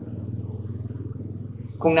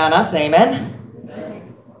 Kung nana, say amen.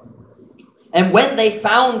 And when they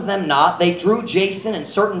found them not, they drew Jason and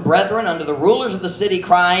certain brethren unto the rulers of the city,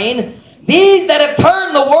 crying, These that have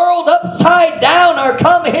turned the world upside down are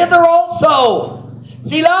come hither also.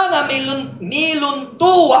 Sila nga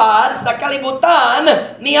miluntuad sa kalibutan,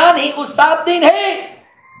 niani usab din hey.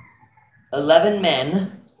 11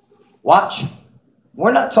 men. Watch.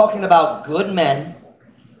 We're not talking about good men.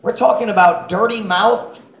 We're talking about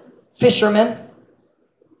dirty-mouthed fishermen.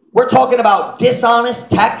 We're talking about dishonest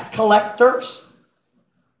tax collectors.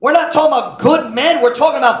 We're not talking about good men. We're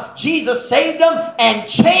talking about Jesus saved them and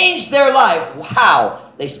changed their life.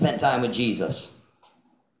 How? They spent time with Jesus.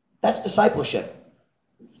 That's discipleship.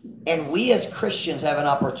 And we as Christians have an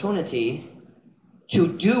opportunity to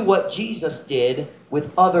do what Jesus did with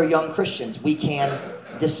other young Christians. We can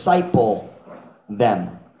disciple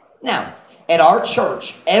them. Now, at our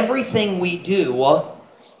church, everything we do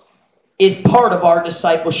is part of our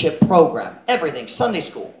discipleship program. Everything. Sunday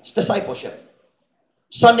school is discipleship.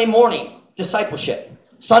 Sunday morning, discipleship.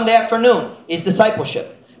 Sunday afternoon is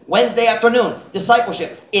discipleship. Wednesday afternoon,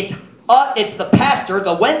 discipleship. It's the pastor.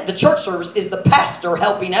 The church service is the pastor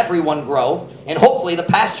helping everyone grow, and hopefully the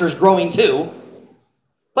pastor's growing too.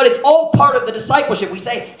 But it's all part of the discipleship. We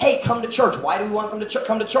say, hey, come to church. Why do we want them to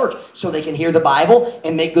come to church? So they can hear the Bible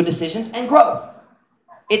and make good decisions and grow.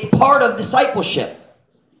 It's part of discipleship.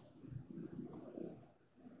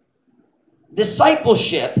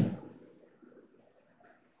 Discipleship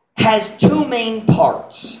has two main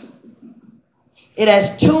parts. It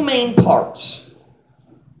has two main parts.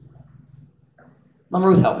 Mama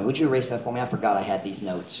Ruth, help me. Would you erase that for me? I forgot I had these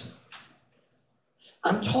notes.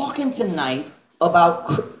 I'm talking tonight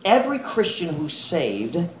about every Christian who's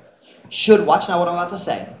saved should, watch now what I'm about to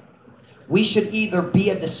say. We should either be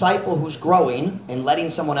a disciple who's growing and letting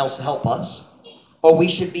someone else help us, or we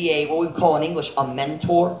should be what we call in English, a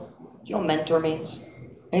mentor. Do you know what mentor means?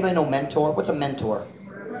 Anybody know mentor? What's a mentor?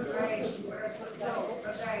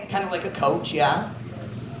 Kind of like a coach, yeah?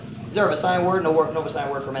 Is there a assigned word? No assigned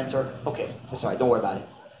word for mentor? Okay, I'm sorry, don't worry about it.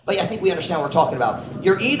 But yeah, I think we understand what we're talking about.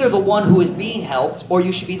 You're either the one who is being helped, or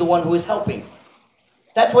you should be the one who is helping.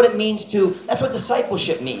 That's what it means that's what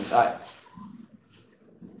discipleship means. All right.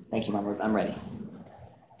 Thank you, Mama. I'm ready.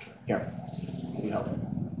 Here, let me help.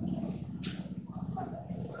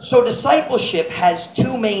 So discipleship has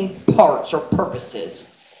two main parts or purposes.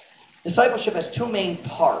 Discipleship has two main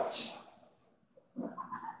parts.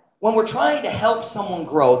 When we're trying to help someone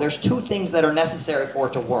grow, there's two things that are necessary for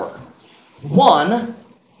it to work. One,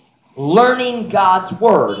 learning God's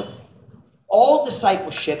Word. All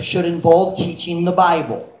discipleship should involve teaching the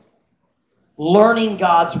Bible. Learning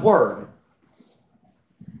God's Word.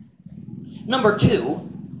 Number two,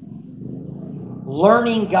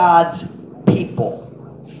 learning God's people.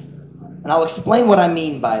 And I'll explain what I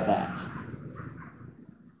mean by that.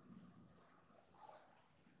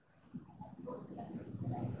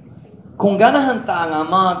 Kung ganahan ta nga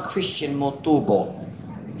mga Christian motubo,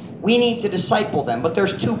 we need to disciple them, but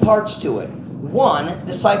there's two parts to it. One,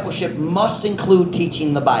 discipleship must include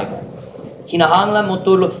teaching the Bible.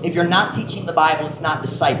 If you're not teaching the Bible, it's not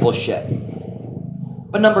discipleship.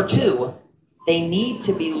 But number two, they need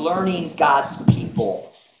to be learning God's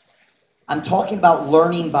people. I'm talking about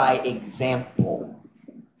learning by example.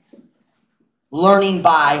 Learning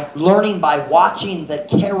by watching the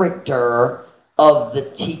character of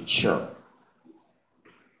the teacher.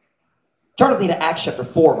 Turn with me to Acts chapter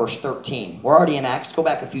 4, verse 13. We're already in Acts. Go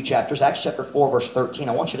back a few chapters. Acts chapter 4, verse 13.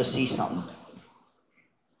 I want you to see something.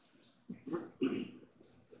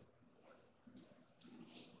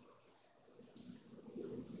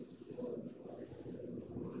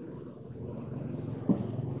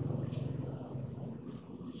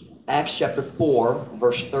 Acts chapter 4,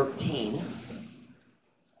 verse 13.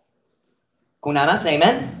 Kung nanas,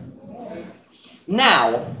 amen?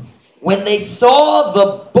 Now, when they saw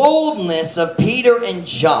the boldness of Peter and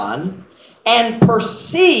John and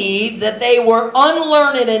perceived that they were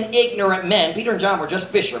unlearned and ignorant men, Peter and John were just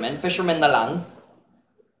fishermen na lang.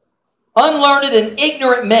 Unlearned and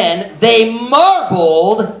ignorant men, they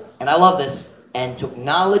marveled, and I love this, and took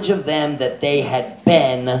knowledge of them that they had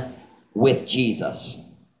been with Jesus.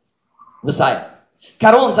 Messiah.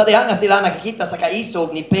 Karon sa diha nga sila nakikita sa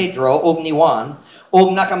kaisog ni Pedro ug ni Juan,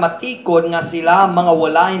 ug nakamatikod nga sila mga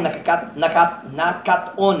walay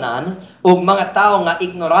nakatonan ug mga tao nga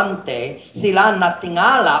ignorante, sila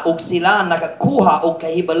natingala ug sila nakakuha og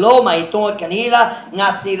kahibalo mahitungod kanila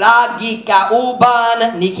nga sila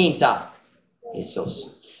gikauban ni kinsa?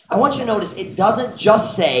 Jesus. I want you to notice it doesn't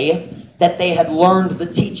just say that they had learned the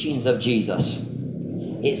teachings of Jesus.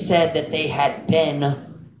 It said that they had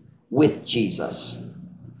been with Jesus.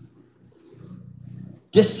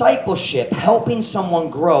 Discipleship, helping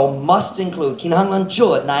someone grow, must include kinahanglan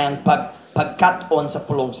jud na ang pagkaton sa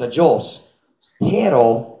pulong sa Diyos.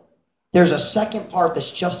 Pero there's a second part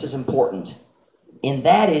that's just as important. And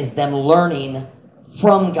that is them learning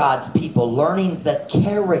from God's people, learning the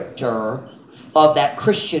character of that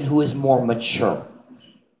Christian who is more mature.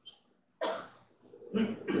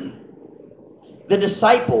 The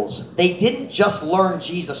disciples, they didn't just learn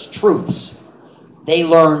Jesus' truths. They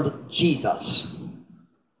learned Jesus.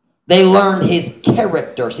 They learned His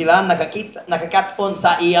character. Sila nakakaton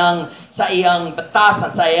sa iyang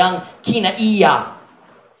batasan, sa iyang kinaiya,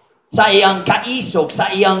 sa iyang kaisog, sa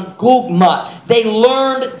iyang gugma. They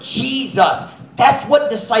learned Jesus. That's what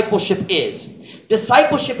discipleship is.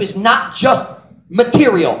 Discipleship is not just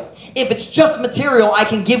material. If it's just material, I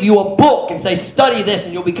can give you a book and say, study this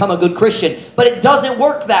and you'll become a good Christian. But it doesn't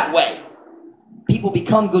work that way. People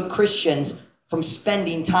become good Christians from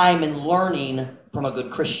spending time and learning from a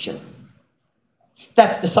good Christian.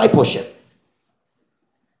 That's discipleship.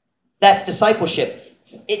 That's discipleship.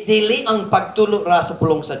 Dili ang pagtulo ra sa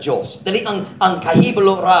pulong sa Diyos. Dili ang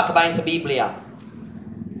kahibalo ra kabayan sa Biblia.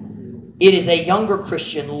 It is a younger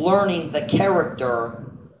Christian learning the character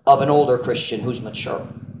of an older Christian who's mature.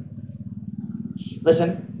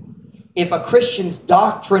 Listen, if a Christian's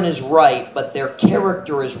doctrine is right but their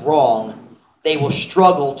character is wrong, they will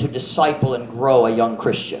struggle to disciple and grow a young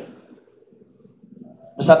Christian.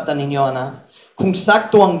 Nasabtan ninyo na? Kung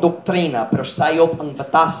sakto ang doktrina pero sayop ang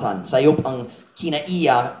batasan, sayop ang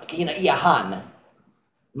kinaiyahan,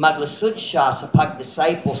 maglusod siya sa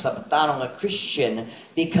pag-disciple sa batanong a Christian,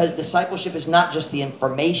 because discipleship is not just the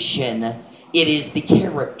information, it is the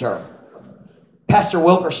character. Pastor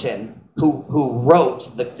Wilkerson, who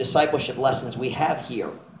wrote the discipleship lessons we have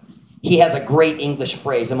here, he has a great English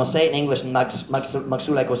phrase. I'm going to say it in English and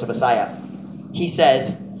magsulay ko sa Bisaya. He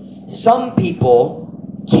says, some people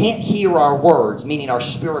can't hear our words, meaning our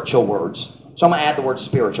spiritual words. So I'm going to add the word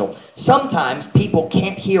spiritual. Sometimes people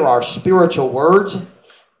can't hear our spiritual words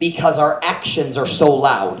because our actions are so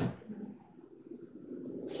loud.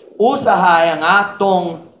 Usahay ang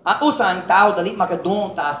ang tao dali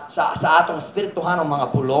makadung sa atong espirituhan ng mga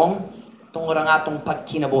pulong tungod ang atong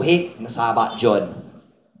pagkinabuhi nasaba jud.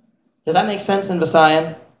 Does that make sense in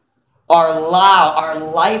Visayan? Our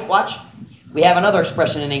life, watch. We have another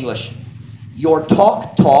expression in English. Your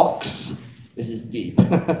talk talks, this is deep.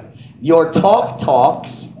 Your talk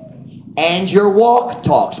talks and your walk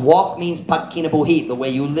talks. Walk means pagkinabuhi, the way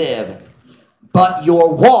you live. But your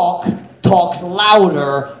walk talks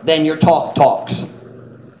louder than your talk talks.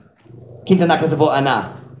 Kinsa nakasabo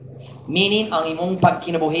ana? Meaning, ang imong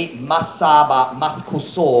pagkinabuhi mas saba, mas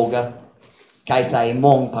kusog kaysa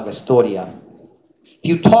imong pagastorya. If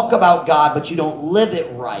you talk about God but you don't live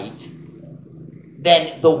it right,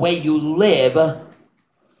 then the way you live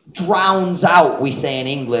drowns out, we say in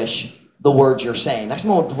English, the words you're saying. That's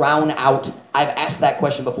more drown out. I've asked that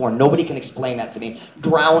question before. Nobody can explain that to me.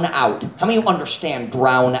 Drown out. How many of you understand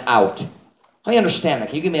drown out? How many understand that?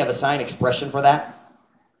 Can you give me a sign expression for that?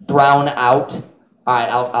 Drown out. All right,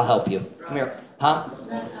 I'll help you. Come here. Huh?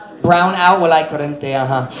 Brown out. Walay kurente,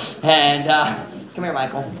 huh? And come here,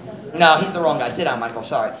 Michael. No, he's the wrong guy. Sit down, Michael.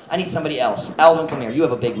 Sorry. I need somebody else. Alvin, come here. You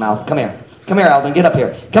have a big mouth. Come here. Come here, Alvin. Get up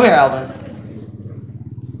here. Come here, Alvin.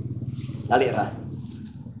 Alira.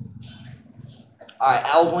 All right,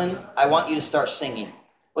 Alvin, I want you to start singing.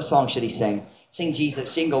 What song should he sing? Sing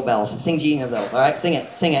Jesus, Jingle Bells. Sing Jingle Bells, all right? Sing it,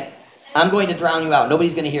 sing it. I'm going to drown you out.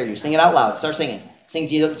 Nobody's going to hear you. Sing it out loud. Start singing. Sing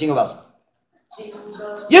Jingle Bells.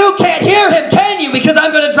 You can't hear him, can you? Because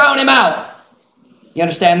I'm going to drown him out. You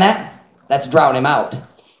understand that? That's drown him out.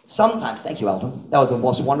 Sometimes, thank you, Alvin. That was the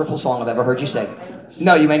most wonderful song I've ever heard you sing.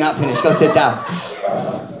 No, you may not finish. Go sit down.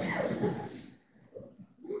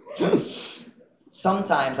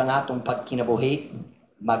 Sometimes ang atong pagkinabuhi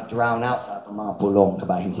mag-drown out sa atong mga pulong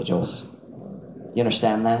kabahin sa Diyos. You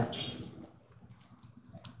understand that?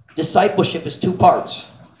 Discipleship is two parts.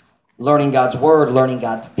 Learning God's Word, learning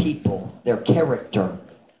God's people, their character.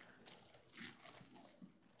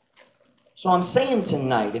 So I'm saying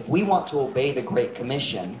tonight, if we want to obey the Great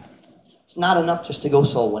Commission, it's not enough just to go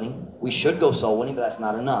soul winning. We should go soul winning, but that's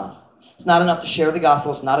not enough. It's not enough to share the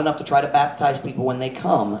gospel. It's not enough to try to baptize people when they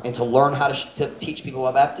come and to learn how to teach people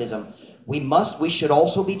about baptism. We should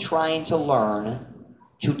also be trying to learn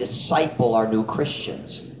to disciple our new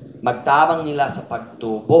Christians. Magtabang nila sa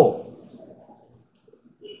pagtubo.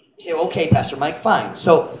 You say, okay, Pastor Mike, fine.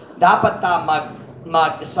 So, dapat ta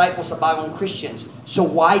mag-disciple sa bagong Christians. So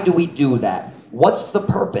why do we do that? What's the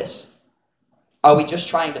purpose? Are we just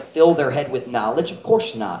trying to fill their head with knowledge? Of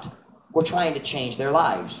course not. We're trying to change their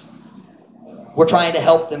lives. We're trying to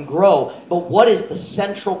help them grow. But what is the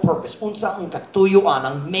central purpose? Unsa ang katuyuan,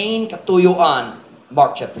 ang main katuyuan?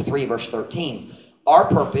 Mark chapter 3, verse 13. Our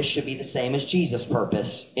purpose should be the same as Jesus'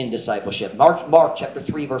 purpose in discipleship. Mark chapter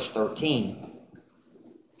 3, verse 13.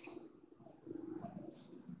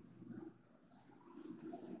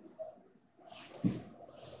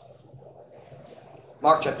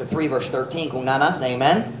 Mark chapter 3, verse 13. Kung nanas,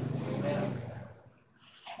 amen.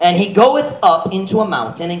 And he goeth up into a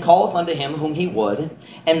mountain, and calleth unto him whom he would,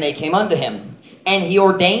 and they came unto him. And he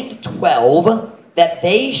ordained 12, that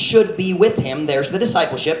they should be with him. There's the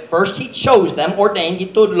discipleship. First he chose them, ordained,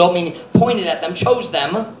 gitudlo, meaning pointed at them, chose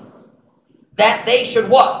them, that they should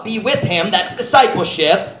what? Be with him. That's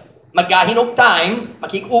discipleship. Maghahinog time,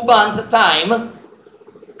 makikuban sa time,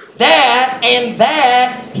 that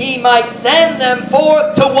he might send them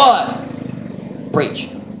forth to what? Preach.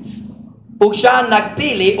 Ug siya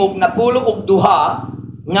nagpili og napulo og duha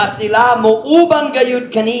nga sila muuban gayud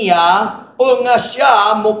kaniya o nga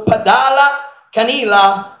siya mupadala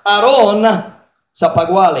kanila aron sa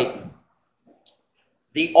pagwali.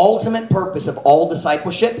 The ultimate purpose of all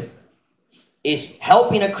discipleship is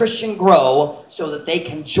helping a Christian grow so that they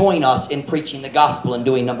can join us in preaching the gospel and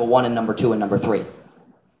doing number 1 and number 2 and number 3.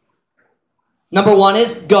 Number 1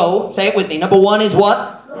 is go. Say it with me. Number 1 is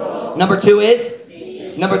what? Go. Number 2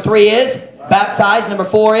 is? Number 3 is? Baptize. Number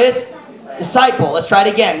 4 is? Disciple. Let's try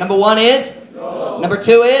it again. Number 1 is? Go. Number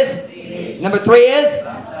 2 is? Number 3 is?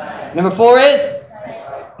 Baptize. Number 4 is?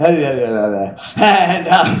 And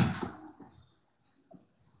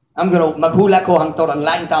I'm gonna maghula ko hangtod ang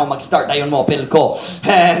laing tao mag-start dayon mo pil ko.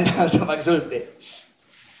 And so magsulti.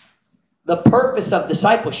 The purpose of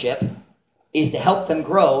discipleship is to help them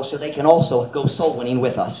grow so they can also go soul winning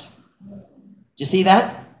with us. Do you see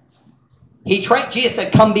that? Jesus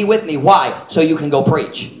said, come be with me. Why? So you can go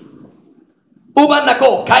preach. Uban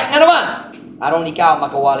nako, kahit nga naman. Aron ikaw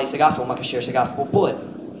makawali sa gospel, makashare sa gospel po.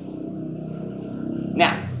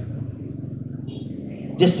 Now,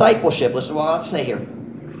 discipleship, listen to what I want to say here.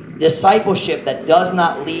 Discipleship that does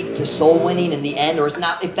not lead to soul winning in the end, or is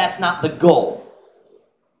not, if that's not the goal.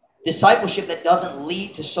 Discipleship that doesn't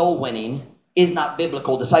lead to soul winning is not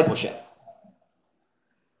biblical discipleship.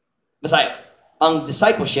 Messiah. Ang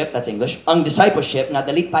discipleship, that's English, ang discipleship na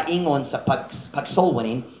dili paingon sa pag-soul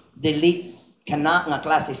winning, dili kana nga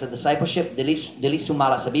klase sa discipleship, dili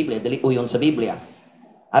sumala sa Biblia, dili uyon sa Biblia.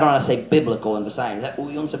 I don't want to say biblical in Visayas. Is that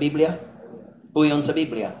uyon sa Biblia? Uyon sa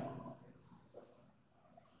Biblia.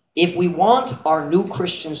 If we want our new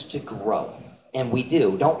Christians to grow, and we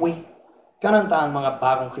do, don't we? Kananta ang mga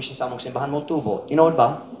bagong Christians sa among simbahan mo tubo. Tinood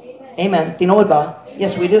ba? Amen. Tinood ba?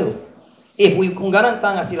 Yes, we do. Kung gananta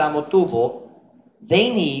nga sila mo tubo,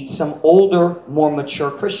 they need some older, more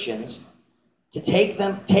mature Christians to take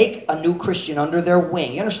a new Christian under their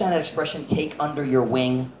wing. You understand that expression, take under your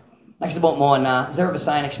wing? Nakasabot mo na, is there a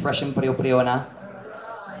Visayan expression, pariyo-pariyo na?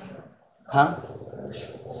 Huh?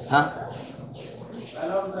 Huh?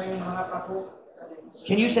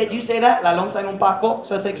 Can you say that? Lalong sa imong pako?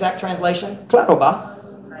 So that's the exact translation? Klaro ba?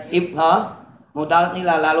 Modalat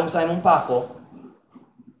nila lalong sa imong pako.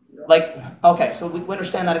 Like, okay, so we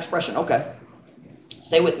understand that expression. Okay.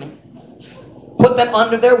 Stay with me. Put them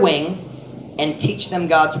under their wing and teach them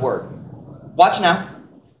God's word. Watch now.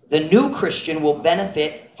 The new Christian will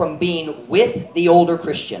benefit from being with the older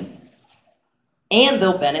Christian. And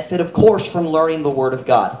they'll benefit, of course, from learning the word of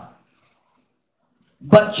God.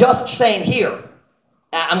 But just saying here,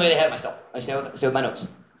 I'm going to get ahead of myself. I stay with my notes.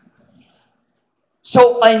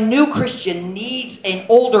 So a new Christian needs an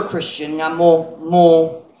older Christian nga mo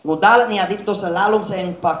dalat niya dito sa lalong sa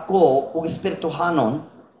iyang pako o espirituhanon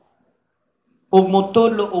ug mo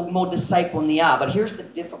tudlo ug mo disciple niya. But here's the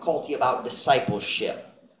difficulty about discipleship.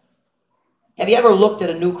 Have you ever looked at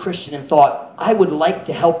a new Christian and thought, I would like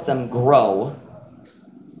to help them grow,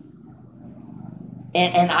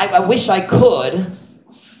 and I wish I could,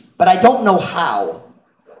 but I don't know how.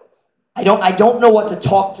 I don't know what to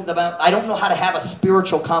talk to them about. I don't know how to have a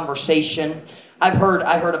spiritual conversation. I heard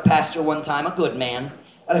a pastor one time, a good man.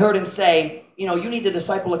 I heard him say, you need to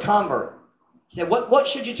disciple a convert. He said, what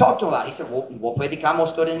should you talk to him about? He said, well, pwede ka mo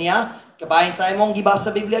study niya, kabayan sa imong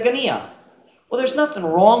gibasa Biblia ganiya. Well, there's nothing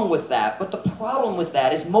wrong with that, but the problem with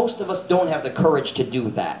that is most of us don't have the courage to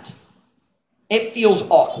do that. It feels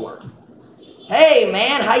awkward. Hey,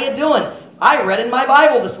 man, how you doing? I read in my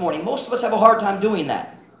Bible this morning. Most of us have a hard time doing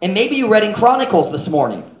that. And maybe you read in Chronicles this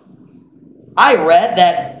morning. I read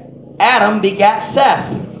that Adam begat Seth.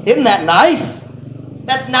 Isn't that nice?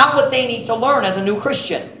 That's not what they need to learn as a new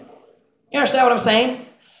Christian. You understand what I'm saying?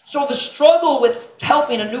 So the struggle with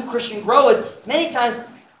helping a new Christian grow is many times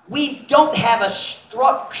we don't have a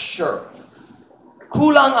structure.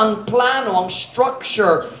 Kulang ang plano, ang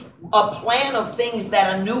structure, a plan of things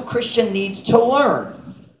that a new Christian needs to learn.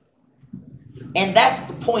 And that's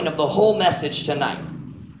the point of the whole message tonight.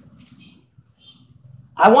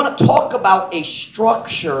 I want to talk about a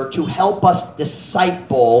structure to help us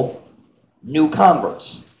disciple new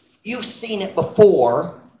converts. You've seen it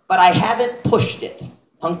before, but I haven't pushed it.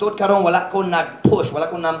 Hangtod karon wala ko nag-push,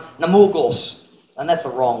 wala ko namugos. And that's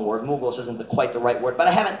the wrong word. Mugos isn't quite the right word, but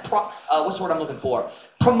I haven't, what's the word I'm looking for?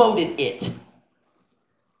 Promoted it.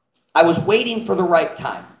 I was waiting for the right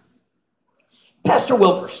time. Pastor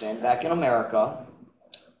Wilkerson, back in America,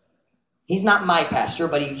 he's not my pastor,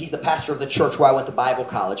 but he's the pastor of the church where I went to Bible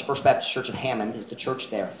college. First Baptist Church of Hammond is the church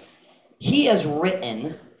there. He has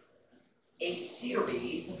written a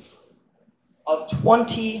series of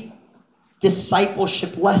 20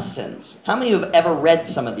 discipleship lessons. How many of you have ever read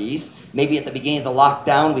some of these? Maybe at the beginning of the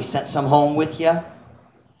lockdown, we sent some home with you.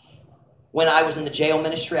 When I was in the jail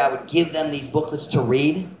ministry, I would give them these booklets to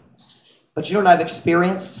read. But you know what I've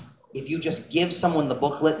experienced? If you just give someone the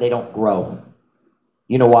booklet, they don't grow.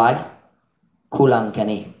 You know why? Kulang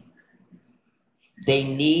kani. They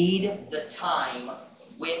need the time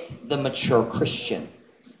with the mature Christian.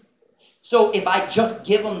 So if I just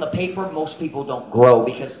give them the paper, most people don't grow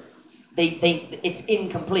because they think it's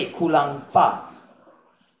incomplete. Kulang pa.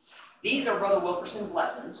 These are Brother Wilkerson's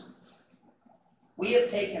lessons. We have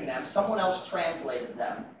taken them. Someone else translated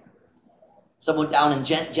them. Someone down in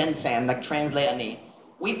Jensen, like translate ani.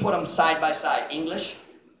 We put them side by side. English,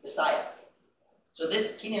 Bisaya. So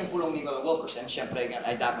this, kini ang pulong ni Brother Wilkerson. Siyempre,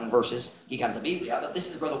 ay dakang verses, gikan sa Biblia. But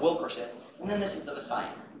this is Brother Wilkerson. And then this is the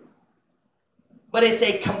Bisaya. But it's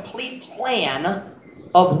a complete plan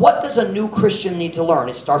of what does a new Christian need to learn.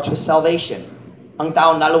 It starts with salvation. Ang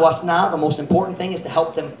tao naluwas na, the most important thing is to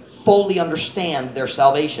help them fully understand their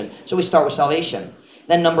salvation. So we start with salvation.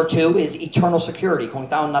 Then number 2 is eternal security. Kung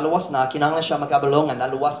tao naluwas na, kinahanglan siya magkabalongan,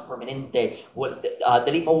 naluwas permanente.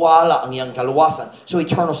 Dili mawala ang iyang kaluwasan. So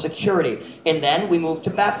eternal security. And then we move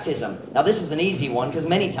to baptism. Now this is an easy one because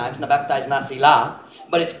many times nabaptize na sila,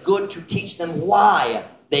 but it's good to teach them why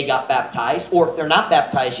they got baptized, or if they're not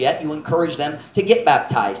baptized yet, you encourage them to get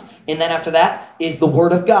baptized. And then after that is the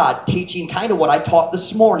Word of God, teaching kind of what I taught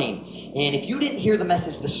this morning. And if you didn't hear the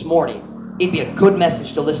message this morning, it'd be a good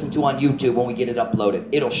message to listen to on YouTube when we get it uploaded.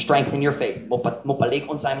 It'll strengthen your faith.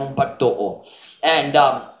 And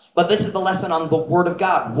but this is the lesson on the Word of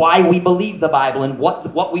God, why we believe the Bible and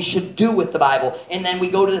what we should do with the Bible. And then we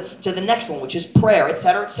go to the next one, which is prayer,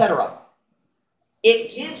 etc., etc.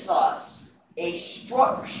 It gives us a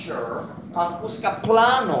structure, ang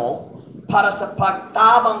plano para sa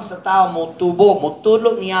pagtabang sa tao mo tubo,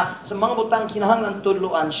 motudlo niya sa mga butang kinahanglan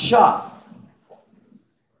tudloan siya.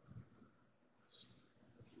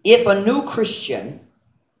 If a new Christian,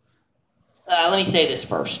 let me say this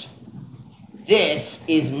first. This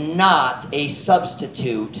is not a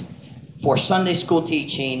substitute for Sunday school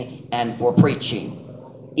teaching and for preaching.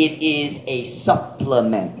 It is a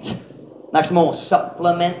supplement. Next mo,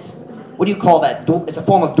 supplement. What do you call that? It's a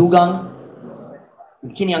form of dugang.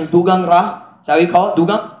 Kiniang dugang ra? Is that what you call it?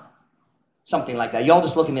 Dugang? Something like that. Y'all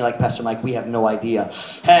just look at me like, Pastor Mike, we have no idea.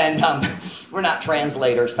 And we're not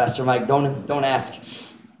translators, Pastor Mike. Don't ask.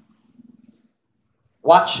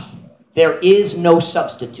 Watch. There is no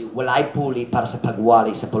substitute. Walay puli para sa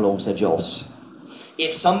pagwali sa pulong sa Diyos.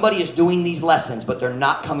 If somebody is doing these lessons, but they're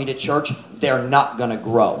not coming to church, they're not going to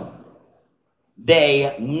grow.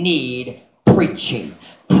 They need preaching.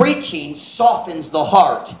 Preaching softens the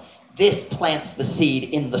heart. This plants the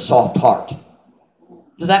seed in the soft heart.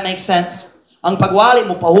 Does that make sense? Ang pagwali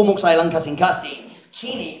mo pahumok sa ilang kasing-kasing,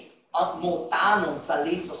 kini ang mutanong sa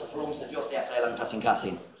liso sa pulong sa Diyos sa ilang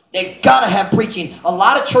kasing-kasing. They've got to have preaching. A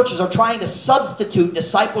lot of churches are trying to substitute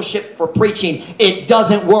discipleship for preaching. It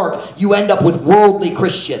doesn't work. You end up with worldly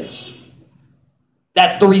Christians.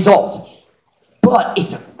 That's the result. But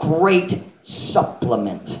it's a great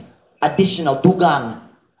supplement. Additional dugang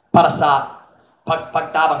para sa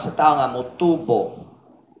pagtabang sa tao nga motubo.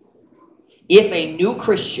 If a new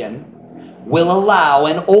Christian will allow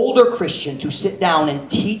an older Christian to sit down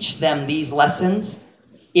and teach them these lessons,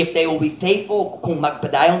 if they will be faithful, kung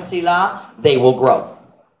magpadayon sila, they will grow.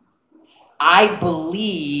 I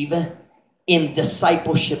believe in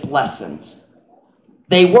discipleship lessons.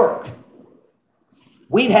 They work.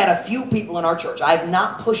 We've had a few people in our church. I have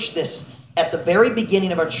not pushed this at the very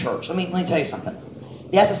beginning of our church. Let me tell you something.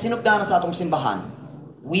 Diya sa sinugdanan sa atong simbahan,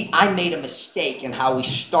 I made a mistake in how we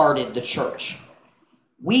started the church.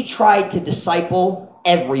 We tried to disciple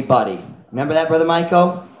everybody. Remember that, Brother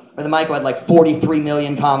Michael? Brother Michael had like 43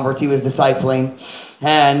 million converts he was discipling.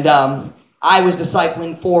 And I was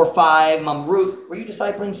discipling 4 or 5. Mom Ruth, were you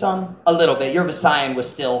discipling some? A little bit. Your Messiah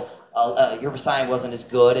was still, your Messiah wasn't as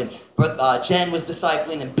good. And Jen was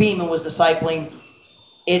discipling and Beeman was discipling.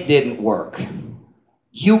 It didn't work.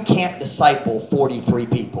 You can't disciple 43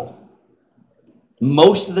 people.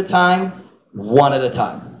 Most of the time, one at a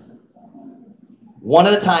time. One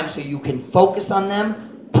at a time so you can focus on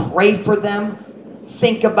them pray for them,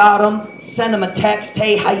 think about them, send them a text,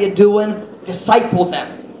 hey, how you doing? Disciple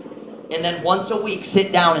them. And then once a week,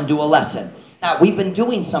 sit down and do a lesson. Now, we've been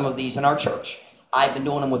doing some of these in our church. I've been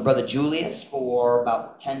doing them with Brother Julius for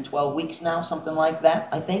about 10, 12 weeks now, something like that,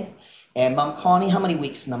 I think. And Mom Connie, how many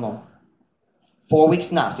weeks now? 4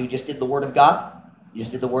 weeks now. So you just did the Word of God? You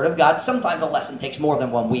just did the Word of God. Sometimes a lesson takes more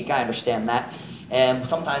than 1 week. I understand that. And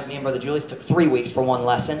sometimes me and Brother Julius took 3 weeks for one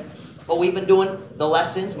lesson. But we've been doing the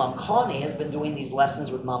lessons. Mom Connie has been doing these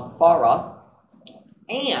lessons with Mom Farah.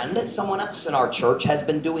 And someone else in our church has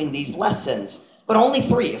been doing these lessons. But only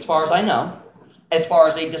 3, as far as I know. As far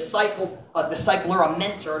as a discipler, a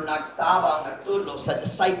mentor, nagtawag, nagtudlo sa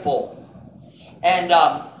disciple. And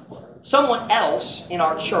someone else in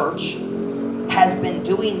our church has been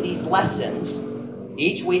doing these lessons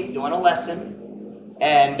each week, doing a lesson.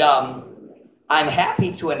 And I'm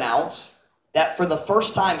happy to announce that for the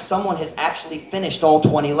first time, someone has actually finished all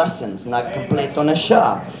 20 lessons. Nagkumpleto na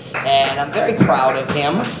siya. And I'm very proud of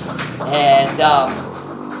him. And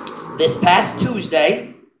this past Tuesday,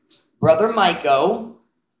 Brother Michael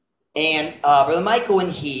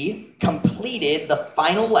and he completed the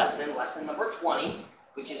final lesson, lesson number 20,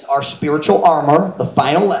 which is our spiritual armor, the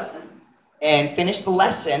final lesson, and finished the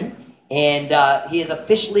lesson. And he is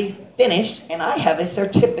officially finished, and I have a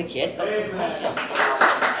certificate of completion.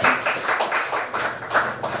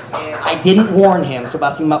 I didn't warn him, so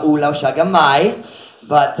basing maulaw siya gamay.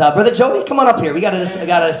 But Brother Joey, come on up here. We got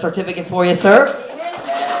a certificate for you, sir.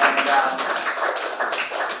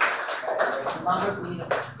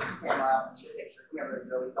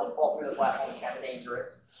 Don't fall through the platform, it's kind of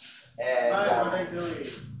dangerous. And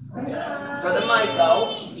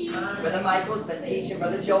Brother Michael's been teaching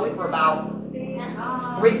Brother Joey for about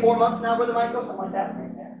 3-4 months now, Brother Michael, something like that.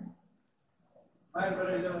 Hi,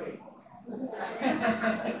 Brother Joey.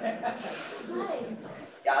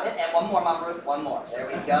 Got it. And one more, Mom Ruth. One more. There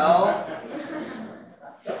we go.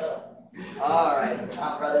 All right.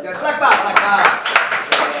 Brother Joey. Black Bob.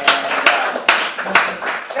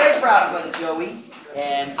 Very proud of Brother Joey.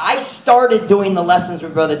 And I started doing the lessons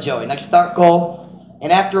with Brother Joey. Next start goal. And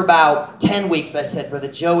after about 10 weeks, I said, Brother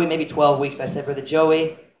Joey, maybe 12 weeks, I said, Brother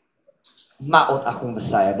Joey, maot akong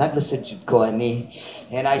Bisaya. Naglasad ko ani.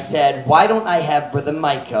 And I said, why don't I have Brother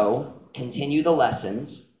Michael continue the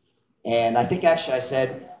lessons? And I think actually I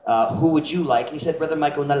said, who would you like? And he said, Brother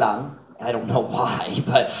Michael na lang. I don't know why,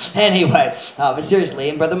 but anyway, but seriously,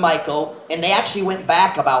 and Brother Michael, and they actually went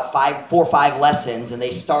back about 4 or 5 lessons, and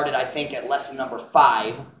they started, I think, at lesson number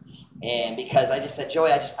 5. And because I just said,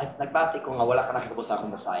 Joey, nagbati ko nga wala ka nakasabot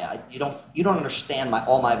akong Bisaya. You don't understand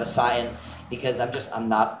all my Visayan, because I'm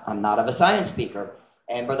not a Visayan speaker.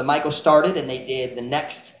 And Brother Michael started, and they did the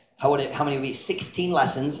next, how many weeks? 16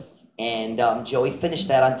 lessons. And Joey finished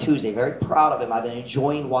that on Tuesday. Very proud of him. I've been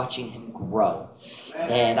enjoying watching him grow.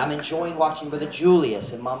 And I'm enjoying watching Brother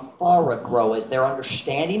Julius and Mom Farah grow as their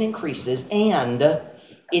understanding increases. And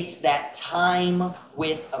it's that time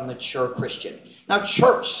with a mature Christian. Now,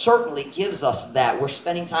 church certainly gives us that. We're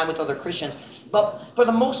spending time with other Christians. But for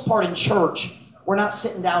the most part in church, we're not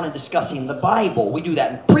sitting down and discussing the Bible. We do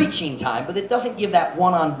that in preaching time, but it doesn't give that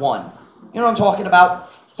one-on-one. You know what I'm talking about?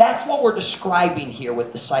 That's what we're describing here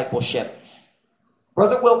with discipleship.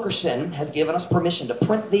 Brother Wilkerson has given us permission to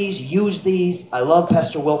print these, use these. I love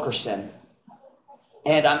Pastor Wilkerson.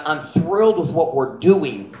 And I'm thrilled with what we're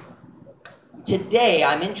doing. Today,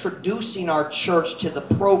 I'm introducing our church to the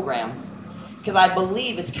program because I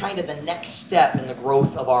believe it's kind of the next step in the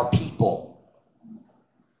growth of our people.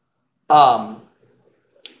 I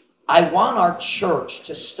want our church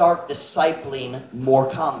to start discipling more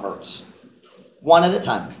converts. One at a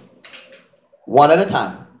time. One at a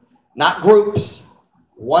time. Not groups.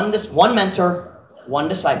 One mentor, one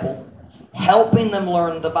disciple, helping them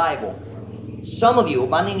learn the Bible. Some of you,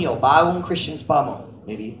 maninyo, bagong Christians pa mo.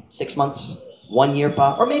 Maybe 6 months, 1 year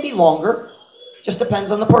pa, or maybe longer. Just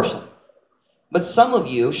depends on the person. But some of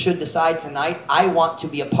you should decide tonight, I want to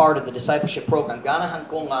be a part of the discipleship program. Ganahan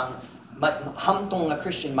ko ngang hamtong na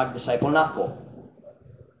Christian mag-disciple nako.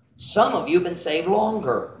 Some of you have been saved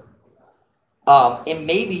longer. And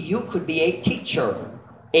maybe you could be a teacher,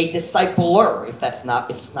 a discipler, if it's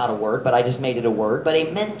not a word, but I just made it a word, but a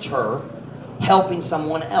mentor helping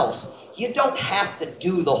someone else. You don't have to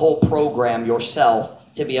do the whole program yourself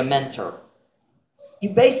to be a mentor.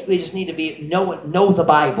 You basically just need to know the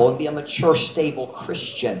Bible and be a mature, stable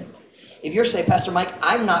Christian. If you're saying, Pastor Mike,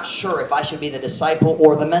 I'm not sure if I should be the disciple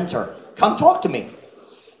or the mentor, come talk to me.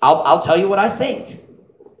 I'll tell you what I think.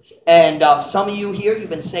 And some of you here, you've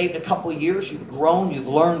been saved a couple years, you've grown, you've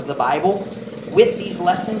learned the Bible. With these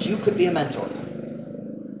lessons, you could be a mentor.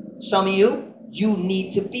 Some of you, You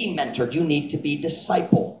need to be mentored. You need to be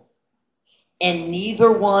discipled. And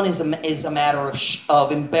neither one is a matter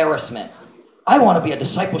of embarrassment. I want to be a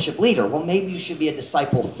discipleship leader. Well, maybe you should be a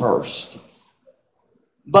disciple first.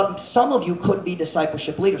 But some of you could be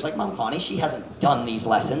discipleship leaders. Like Mom Connie, she hasn't done these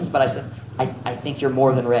lessons, but I said, I think you're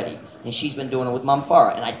more than ready. And she's been doing it with Mom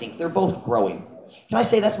Farah, and I think they're both growing. Can I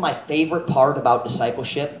say that's my favorite part about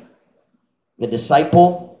discipleship? The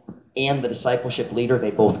disciple and the discipleship leader,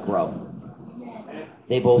 they both grow.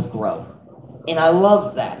 They both grow. And I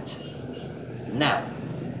love that. Now,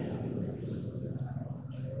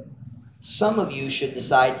 some of you should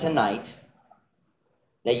decide tonight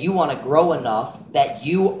that you want to grow enough that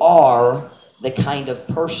you are the kind of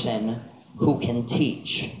person who can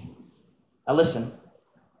teach. Now listen,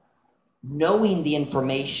 knowing the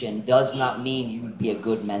information does not mean you would be a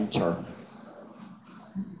good mentor.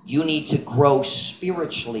 You need to grow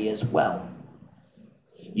spiritually as well.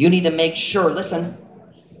 You need to make sure, listen,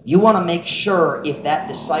 you want to make sure if that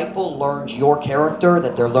disciple learns your character,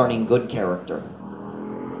 that they're learning good character.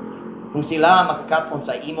 Kung sila makakaton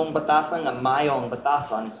sa imong batasan nga mayong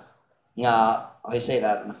batasan nga, how do you say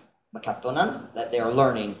that? Makatonan? That they are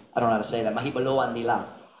learning. I don't know how to say that. Mahibaloan nila.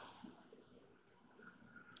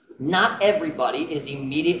 Not everybody is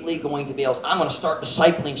immediately going to be able to, I'm going to start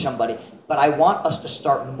discipling somebody. But I want us to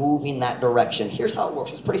start moving that direction. Here's how it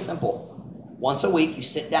works. It's pretty simple. Once a week, you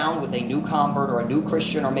sit down with a new convert or a new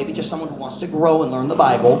Christian or maybe just someone who wants to grow and learn the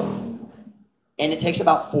Bible. And it takes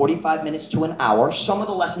about 45 minutes to an hour. Some of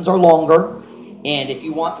the lessons are longer. And if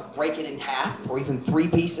you want to break it in half or even 3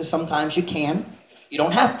 pieces, sometimes you can. You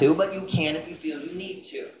don't have to, but you can if you feel you need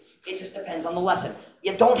to. It just depends on the lesson.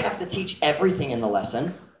 You don't have to teach everything in the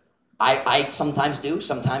lesson. I sometimes do,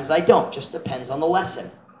 sometimes I don't. Just depends on the lesson.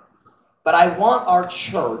 But I want our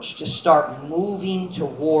church to start moving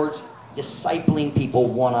towards discipling people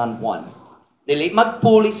one-on-one. Dili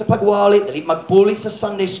magpuli sa pagwali, dili magpuli sa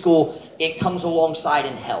Sunday school. It comes alongside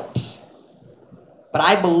and helps. But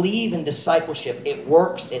I believe in discipleship. It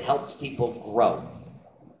works. It helps people grow.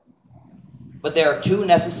 But there are 2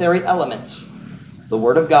 necessary elements. The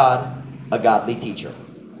Word of God, a godly teacher.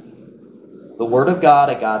 The Word of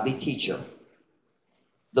God, a godly teacher.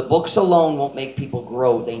 The books alone won't make people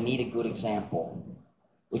grow. They need a good example.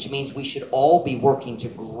 Which means we should all be working to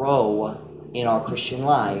grow in our Christian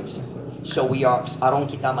lives. So we are, aron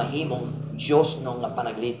kita mahimong Diyos nung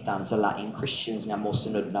panaglitan sa laing Christians nga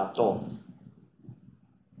mosunod na to.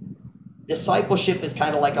 Discipleship is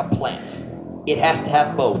kind of like a plant. It has to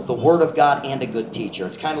have both, the Word of God and a good teacher.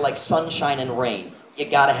 It's kind of like sunshine and rain. You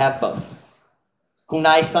gotta have both. Kung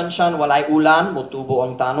naay sunshine, walay ulan, motubo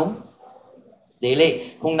ang tanom.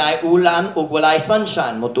 Dili. Kung naay ulan, ug walay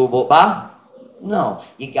sunshine, motubo ba? No.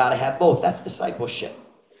 You gotta have both. That's discipleship.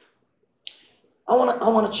 I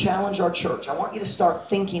want to challenge our church. I want you to start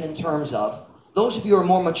thinking in terms of, those of you who are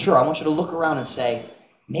more mature, I want you to look around and say,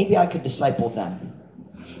 maybe I could disciple them.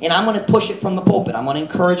 And I'm going to push it from the pulpit. I'm going to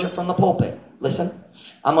encourage it from the pulpit. Listen,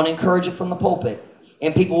 I'm going to encourage it from the pulpit.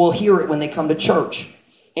 And people will hear it when they come to church.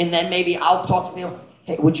 And then maybe I'll talk to them.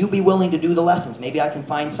 Hey, would you be willing to do the lessons? Maybe I can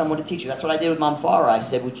find someone to teach you. That's what I did with Mom Farah. I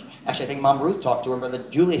said, actually, I think Mom Ruth talked to her, Brother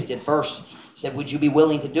Julius did first. Said, would you be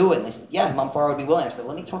willing to do it? And they said, yeah, Mom Farah would be willing. I said,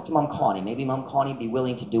 let me talk to Mom Connie. Maybe Mom Connie would be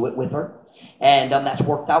willing to do it with her. And that's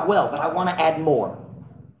worked out well. But I want to add more.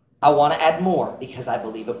 I want to add more because I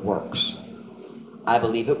believe it works. I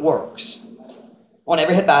belive it works. I want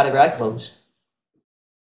every head bowed, every eye closed.